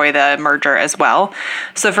destroy the merger as well.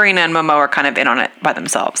 So Verena and Momo are kind of in on it by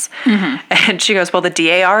themselves. Mm-hmm. And she goes, well, the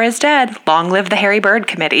DAR is dead. Long live the Harry Bird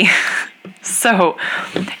Committee. So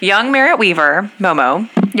young Merritt Weaver, Momo,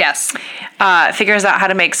 yes, figures out how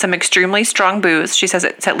to make some extremely strong booze. She says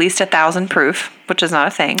it's at least 1,000 proof, which is not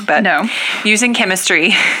a thing, but no. Using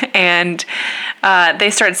chemistry. And they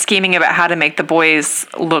start scheming about how to make the boys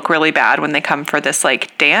look really bad when they come for this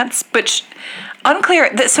like dance, which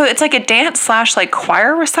unclear. So it's like a dance / like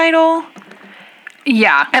choir recital.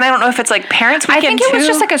 Yeah. And I don't know if it's like parents' weekend. I think it was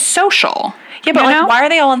just like a social. Yeah, but like, why are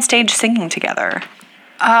they all on stage singing together?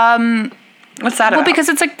 What's that about? Well, because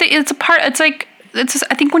it's like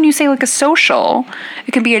I think when you say like a social,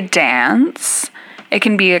 it can be a dance, it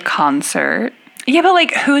can be a concert. Yeah, but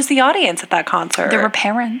like, who's the audience at that concert? There were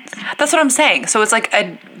parents. That's what I'm saying. So it's like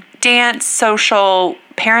a dance, social,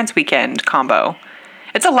 parents' weekend combo.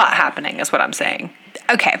 It's a lot happening, is what I'm saying.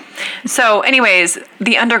 Okay. So, anyways,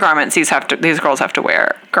 the undergarments these girls have to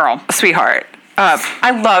wear. Girl. Sweetheart.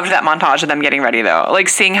 I loved that montage of them getting ready, though. Like,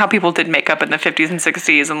 seeing how people did makeup in the 50s and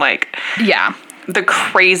 60s and, like... Yeah. The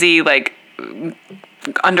crazy, like,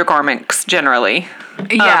 undergarments, generally.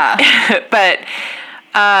 Yeah.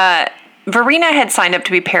 But Verena had signed up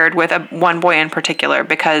to be paired with one boy in particular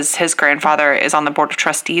because his grandfather is on the board of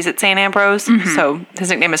trustees at St. Ambrose. Mm-hmm. So, his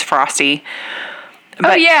nickname is Frosty.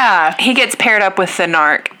 But he gets paired up with the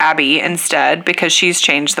narc, Abby, instead, because she's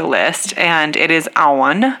changed the list, and it is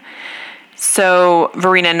Awan. So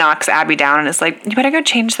Verena knocks Abby down and is like, you better go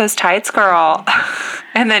change those tights, girl.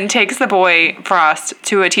 And then takes the boy, Frost,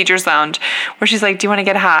 to a teacher's lounge where she's like, do you want to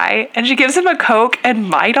get high? And she gives him a Coke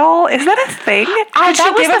and Midol. Is that a thing? Did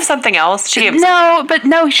she give him something else?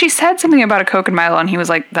 She said something about a Coke and Midol, and he was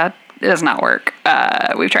like, that does not work.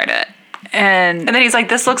 We've tried it. And then he's like,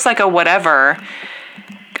 this looks like a whatever.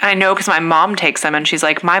 I know because my mom takes them, and she's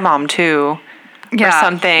like, my mom too. Yeah, or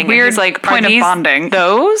something. Weird and he's like, point of bonding.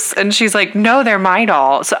 Those? And she's like, no, they're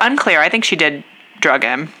Midol. So unclear. I think she did drug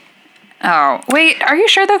him. Oh, wait, are you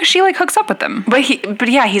sure though? Because she like hooks up with him. But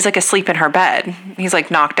yeah, he's like asleep in her bed. He's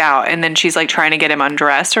like knocked out, and then she's like trying to get him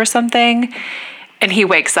undressed or something, and he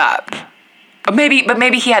wakes up. Maybe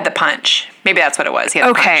he had the punch. Maybe that's what it was.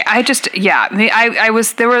 Okay, I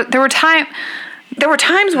was there were times. There were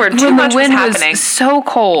times where too much was happening. Was so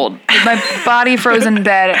cold, my body froze in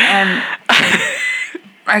bed, and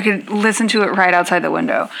I could listen to it right outside the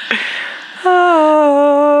window.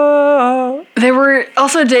 Oh. There were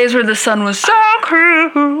also days where the sun was so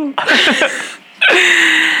cruel.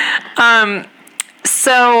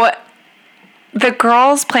 So the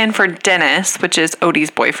girls plan for Dennis, which is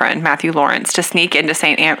Odie's boyfriend, Matthew Lawrence, to sneak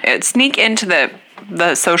into the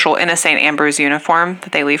social in a St. Ambrose uniform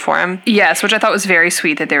that they leave for him. Yes, which I thought was very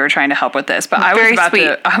sweet that they were trying to help with this. But I was about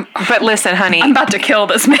to... But listen, honey. I'm about to kill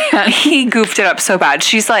this man. He goofed it up so bad.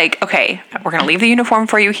 She's like, okay, we're going to leave the uniform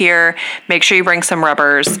for you here. Make sure you bring some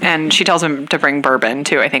rubbers. And she tells him to bring bourbon,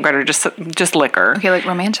 too, I think, or just liquor. Okay, like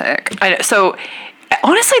romantic. I know. So...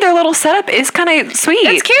 honestly, their little setup is kind of sweet.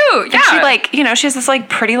 It's cute, yeah. And she has this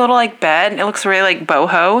pretty little bed, and it looks really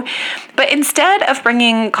boho. But instead of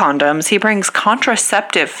bringing condoms, he brings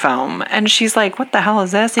contraceptive foam, and she's like, "What the hell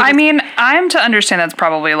is this?" I'm to understand that's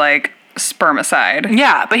probably spermicide.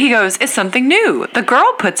 Yeah, but he goes, "It's something new." The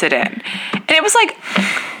girl puts it in, and it was like,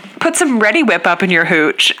 put some Ready Whip up in your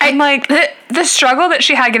hooch. And the struggle that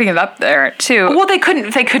she had getting it up there too. Well, they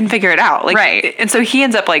couldn't figure it out. Right. And so he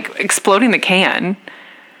ends up exploding the can.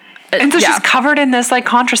 And so she's covered in this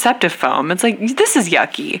contraceptive foam. It's like, this is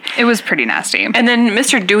yucky. It was pretty nasty. And then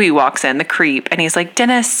Mr. Dewey walks in, the creep, and he's like,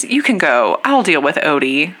 Dennis, you can go. I'll deal with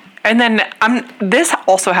Odie. And then this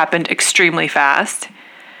also happened extremely fast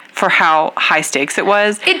for how high stakes it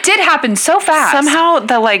was. It did happen so fast. Somehow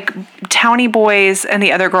the towny boys and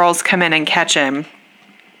the other girls come in and catch him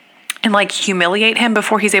and humiliate him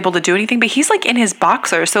before he's able to do anything. But he's in his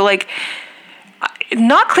boxer. So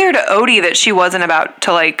not clear to Odie that she wasn't about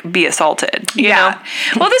to like be assaulted. You know?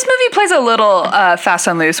 Well, this movie plays a little fast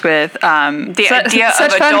and loose with the idea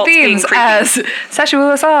such of fun adults being themes creepy. as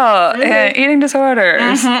sexual assault, eating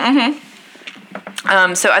disorders. So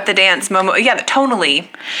at the dance, Momo, tonally,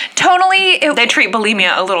 they treat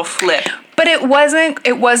bulimia a little flip. But it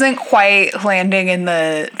wasn't quite landing in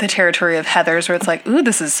the territory of Heather's where it's like, ooh,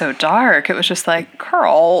 this is so dark. It was just like,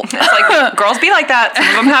 girl. It's like, girls be like that. Some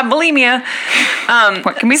of them have bulimia.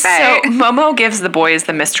 What can we say? So Momo gives the boys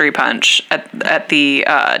the mystery punch at the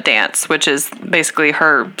dance, which is basically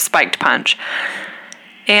her spiked punch.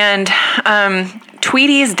 And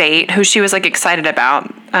Tweety's date, who she was like excited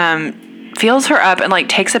about, feels her up and like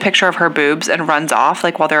takes a picture of her boobs and runs off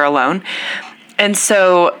like while they're alone. And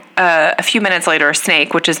so a few minutes later,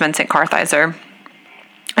 Snake, which is Vincent Kartheiser,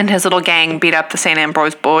 and his little gang beat up the St.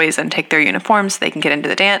 Ambrose boys and take their uniforms so they can get into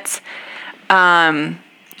the dance.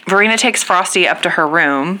 Verena takes Frosty up to her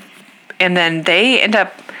room, and then they end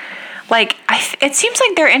up, like, it seems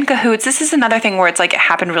like they're in cahoots. This is another thing where it's like it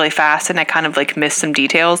happened really fast and I kind of like missed some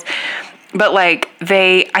details. But like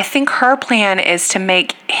I think her plan is to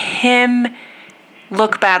make him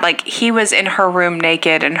look bad, like he was in her room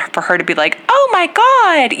naked, and for her to be like, oh my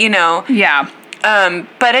God, you know? Yeah.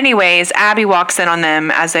 But anyways, Abby walks in on them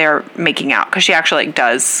as they are making out, because she actually like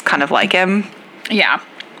does kind of like him. Yeah.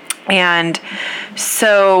 And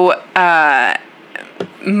so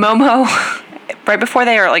Momo, right before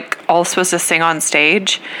they are like all supposed to sing on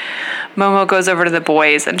stage, Momo goes over to the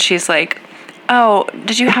boys and she's like, oh,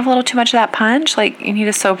 did you have a little too much of that punch? Like, you need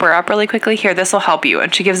to sober up really quickly. Here, this will help you.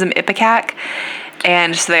 And she gives them Ipecac.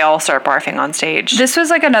 And so they all start barfing on stage. This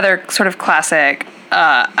was like another sort of classic,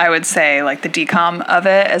 I would say, like the decom of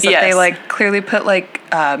it, is that they like clearly put like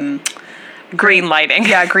green lighting.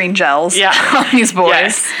 Yeah, green gels on these boys.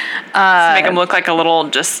 Yes. To make them look like a little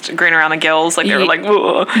just green around the gills. Like they were like,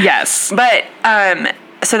 whoa. Yes. But,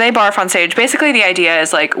 so they barf on stage. Basically, the idea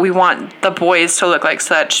is like we want the boys to look like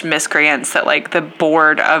such miscreants that like the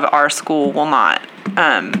board of our school will not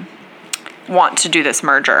want to do this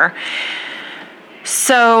merger.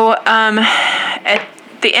 So at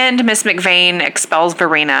the end, Miss McVeigh expels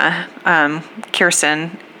Verena,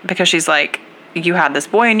 Kirsten, because she's like, you had this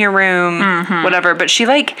boy in your room, whatever. But she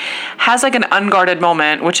like has like an unguarded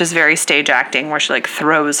moment, which is very stage acting, where she like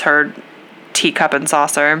throws her teacup and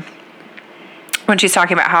saucer. When she's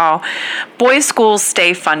talking about how boys' schools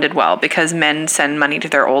stay funded well because men send money to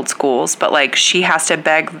their old schools, but like she has to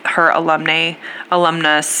beg her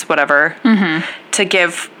alumnus, whatever, to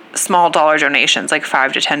give small dollar donations, like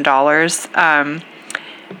 $5 to $10,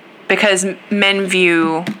 because men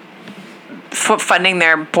view funding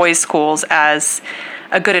their boys' schools as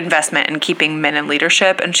a good investment in keeping men in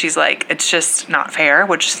leadership. And she's like, it's just not fair,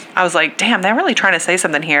 which I was like, damn, they're really trying to say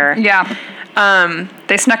something here. Yeah.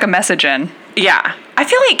 They snuck a message in. Yeah. I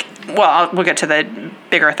feel like, well, we'll get to the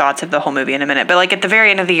bigger thoughts of the whole movie in a minute, but like at the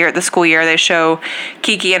very end of the year, the school year, they show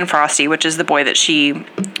Kiki and Frosty, which is the boy that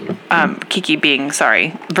Kiki being,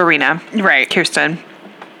 Verena. Right. Kirsten.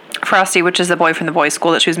 Frosty, which is the boy from the boys'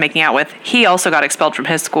 school that she was making out with, he also got expelled from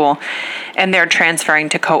his school, and they're transferring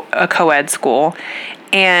to a co-ed school.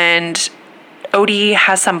 And Odie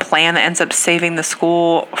has some plan that ends up saving the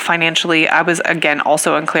school financially. I was, again,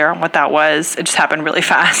 also unclear on what that was. It just happened really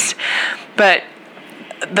fast. But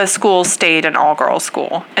the school stayed an all-girls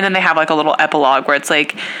school. And then they have like a little epilogue where it's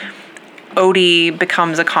like Odie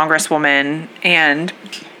becomes a congresswoman and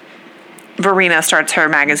Verena starts her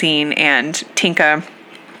magazine and Tinka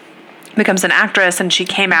becomes an actress, and she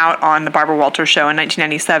came out on the Barbara Walters show in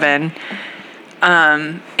 1997.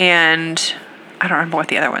 And I don't remember what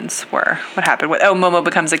the other ones were. What happened with Momo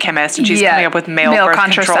becomes a chemist and she's coming up with male birth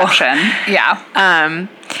contraception. Control. Yeah.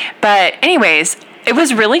 But anyways, it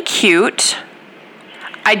was really cute.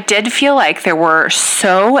 I did feel like there were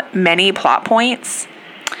so many plot points.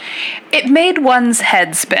 It made one's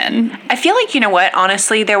head spin. I feel like, you know what,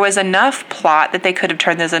 honestly, there was enough plot that they could have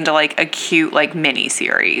turned this into like a cute like mini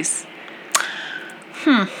series.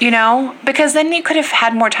 You know, because then you could have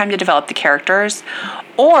had more time to develop the characters,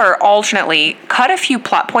 or alternately cut a few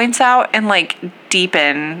plot points out and like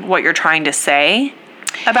deepen what you're trying to say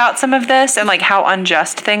about some of this and like how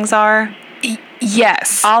unjust things are.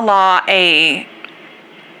 Yes. A la a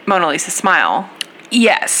Mona Lisa Smile.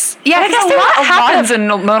 Yes. Yeah, I guess a lot happens in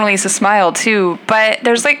Mona Lisa Smile too, but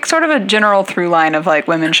there's like sort of a general through line of like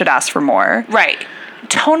women should ask for more. Right.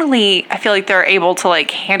 Tonally, I feel like they're able to like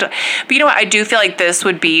handle, but you know what, I do feel like this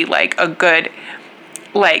would be like a good,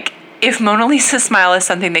 like if Mona Lisa Smile is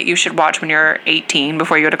something that you should watch when you're 18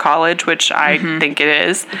 before you go to college, which I think it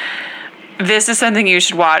is, this is something you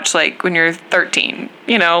should watch like when you're 13.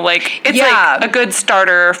 You know, like it's Yeah. like a good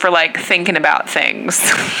starter for like thinking about things.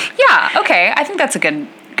 Yeah, okay. I think that's a good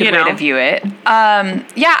You way know? to view it.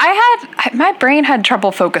 My brain had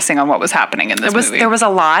trouble focusing on what was happening in this movie. There was a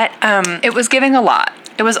lot. It was giving a lot.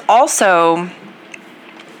 It was also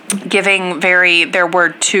giving there were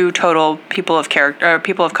 2 total people of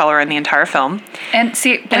color in the entire film. And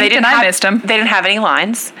see, And I missed them. They didn't have any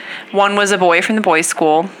lines. One was a boy from the boys'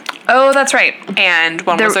 school, Oh, that's right. and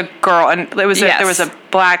one was a girl, and there was Yes. a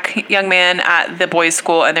black young man at the boys'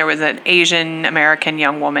 school, and there was an Asian American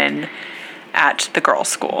young woman at the girls'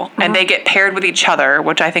 school, and they get paired with each other,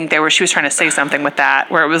 which I think she was trying to say something with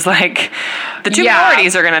that, where it was like the 2 Yeah.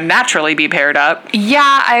 minorities are going to naturally be paired up. Yeah,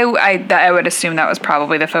 I would assume that was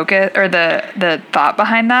probably the focus or the thought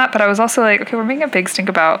behind that. But I was also like, okay, we're making a big stink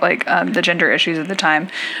about like the gender issues at the time.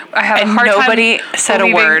 I have And a hard nobody time said a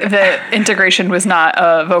believing word. that integration was not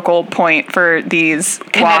a vocal point for these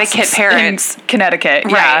Connecticut wasps parents. in Connecticut.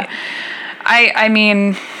 Right. Yeah. I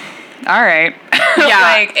mean, all right. Yeah.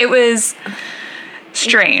 Like it was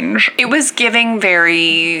strange. It was giving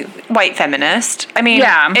very white feminist. I mean,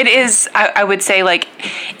 Yeah. it is, I would say, like,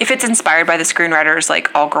 if it's inspired by the screenwriter's, like,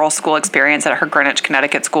 all-girls school experience at her Greenwich,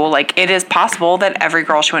 Connecticut school, like, it is possible that every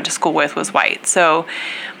girl she went to school with was white. So,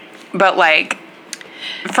 but, like,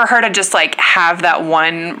 for her to just, like, have that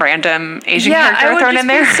one random Asian character I would thrown just in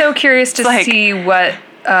there. be so curious to like- see what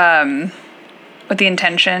the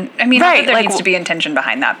intention. I mean, not Right, that there like, needs to be intention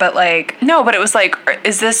behind that, but like, No, but it was like,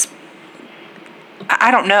 is this...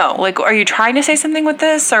 I don't know. Like, are you trying to say something with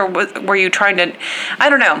this, or were you trying to? I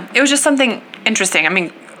don't know. It was just something interesting. I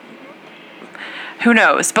mean, who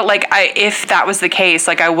knows? But like, if that was the case,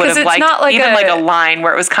 like I would 'Cause have it's liked not like even a- like a line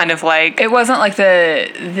where it was kind of like it wasn't like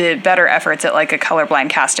the better efforts at like a colorblind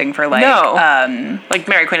casting for like like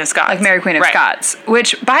Mary Queen of Scots, like Mary Queen of Right. Scots.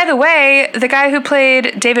 Which, by the way, the guy who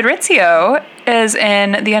played David Rizzio is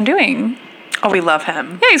in The Undoing. Oh, we love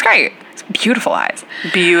him. Yeah, he's great. He's beautiful eyes.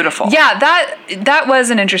 Beautiful. Yeah, that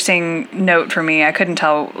was an interesting note for me. I couldn't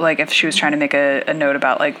tell like if she was trying to make a note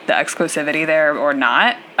about like the exclusivity there or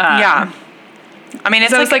not. Yeah. I mean,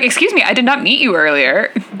 it's So I was like, excuse me, I did not meet you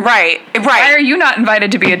earlier. right. Why are you not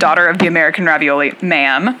invited to be a daughter of the American Ravioli,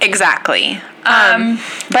 ma'am? Exactly. But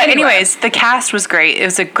anyway. anyways, the cast was great. It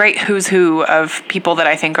was a great who's who of people that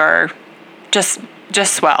I think are just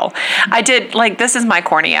swell. I did like, this is my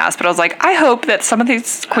corny ass, but I was like, I hope that some of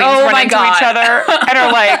these queens Oh run my into God. each other and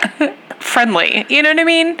are like friendly. You know what I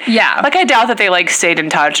mean? Yeah. Like I doubt that they like stayed in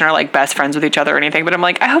touch and are like best friends with each other or anything, but I'm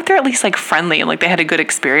like, I hope they're at least like friendly and like they had a good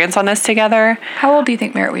experience on this together. How old do you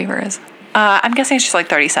think Merritt Weaver is? I'm guessing she's like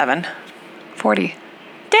 37. 40.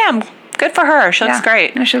 Damn. Good for her. She looks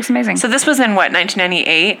great. No, she looks amazing. So this was in what,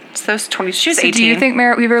 1998? So those 20. She was 18. do you think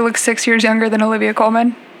Merritt Weaver looks 6 years younger than Olivia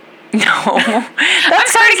Colman? No. I'm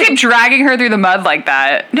sorry to keep dragging her through the mud like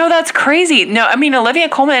that. No, that's crazy. No, I mean, Olivia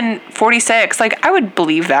Colman, 46. Like, I would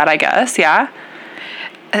believe that, I guess. Yeah.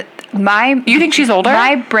 You think she's older?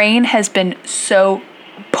 My brain has been so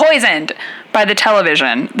poisoned by the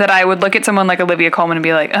television that I would look at someone like Olivia Colman and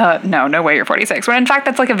be like, no way you're 46. When in fact,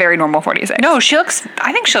 that's like a very normal 46. No,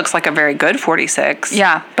 I think she looks like a very good 46.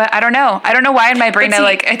 Yeah, but I don't know. I don't know why in my brain But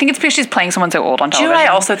see- I think it's because she's playing someone so old on Do you television. know what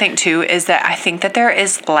I also think, too, is that I think that there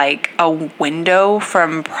is, like, a window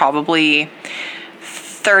from probably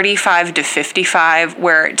 35 to 55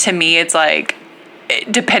 where, to me, it's like,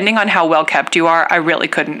 depending on how well kept you are, I really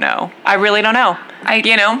couldn't know. I really don't know.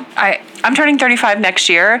 I'm turning 35 next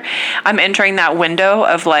year. I'm entering that window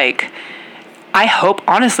of like, I hope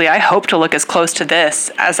to look as close to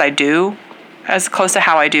this as I do, as close to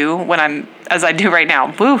how I do as I do right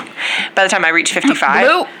now. Woo. By the time I reach 55,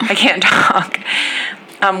 Woo. I can't talk.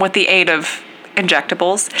 With the aid of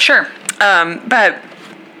injectables. Sure. But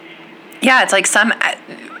yeah, it's like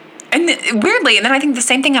weirdly, and then I think the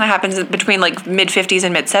same thing kind of happens between like mid 50s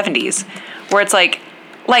and mid 70s, where it's like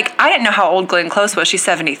I didn't know how old Glenn Close was. She's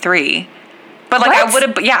 73. But like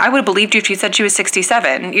What? I would have believed you if she said she was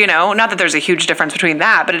 67, you know? Not that there's a huge difference between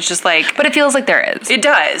that, but it's just like, But it feels like there is. it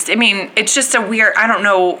does. I mean, it's just a weird, I don't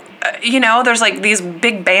know, there's like these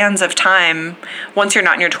big bands of time once you're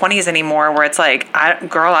not in your 20s anymore where it's like, I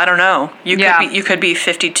don't know. You could be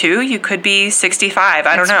 52, you could be 65,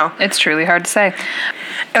 I don't know. It's truly hard to say.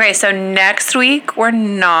 Okay, so next week we're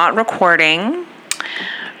not recording.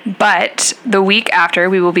 But the week after,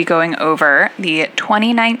 we will be going over the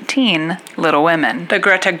 2019 Little Women. The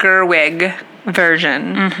Greta Gerwig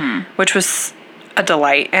version, which was a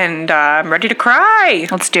delight, and I'm ready to cry.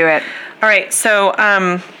 Let's do it. All right, so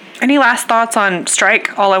any last thoughts on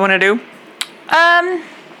Strike? All I want to do?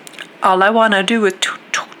 All I want to do is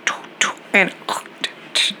and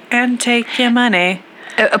and take your money.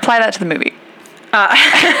 Apply that to the movie.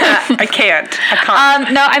 I can't.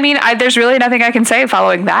 No, I mean, there's really nothing I can say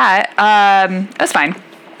following that. It was fine.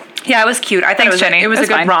 Yeah, it was cute. I think Jenny. It was a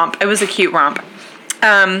good romp. It was a cute romp. All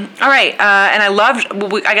right, and I loved.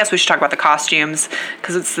 I guess we should talk about the costumes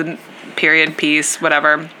because it's the period piece,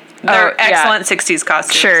 whatever. They're excellent 60s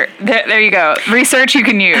costumes. Sure. There you go. Research you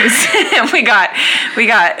can use. we got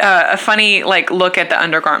a funny look at the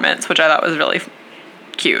undergarments, which I thought was really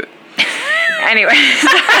cute. Anyways,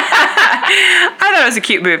 I thought it was a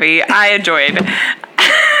cute movie. I enjoyed.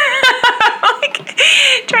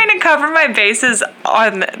 Trying to cover my bases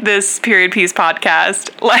on this period piece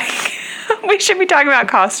podcast. We should be talking about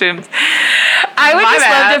costumes. I would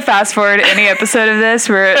love to fast forward any episode of this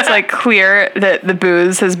where it's clear that the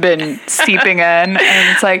booze has been seeping in and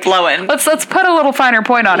it's blowing. Let's put a little finer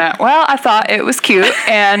point on it. Well, I thought it was cute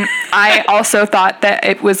and I also thought that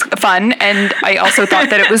it was fun and I also thought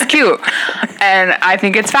that it was cute. And I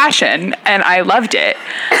think it's fashion and I loved it.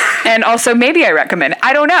 And also maybe I recommend it.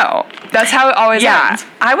 I don't know. That's how it always ends.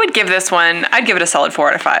 I would give this one, I'd give it a solid 4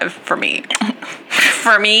 out of 5 for me.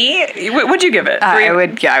 For me, what'd you give it? 3? I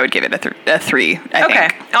would give it a 3. I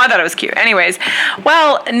think. Oh, I thought it was cute. Anyways,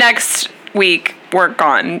 well, next week we're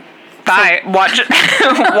gone. Bye. So watch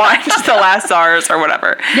The Last Tsars or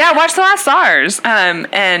whatever. Yeah, watch The Last Tsars.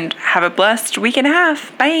 And have a blessed week and a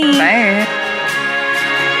half. Bye. Bye.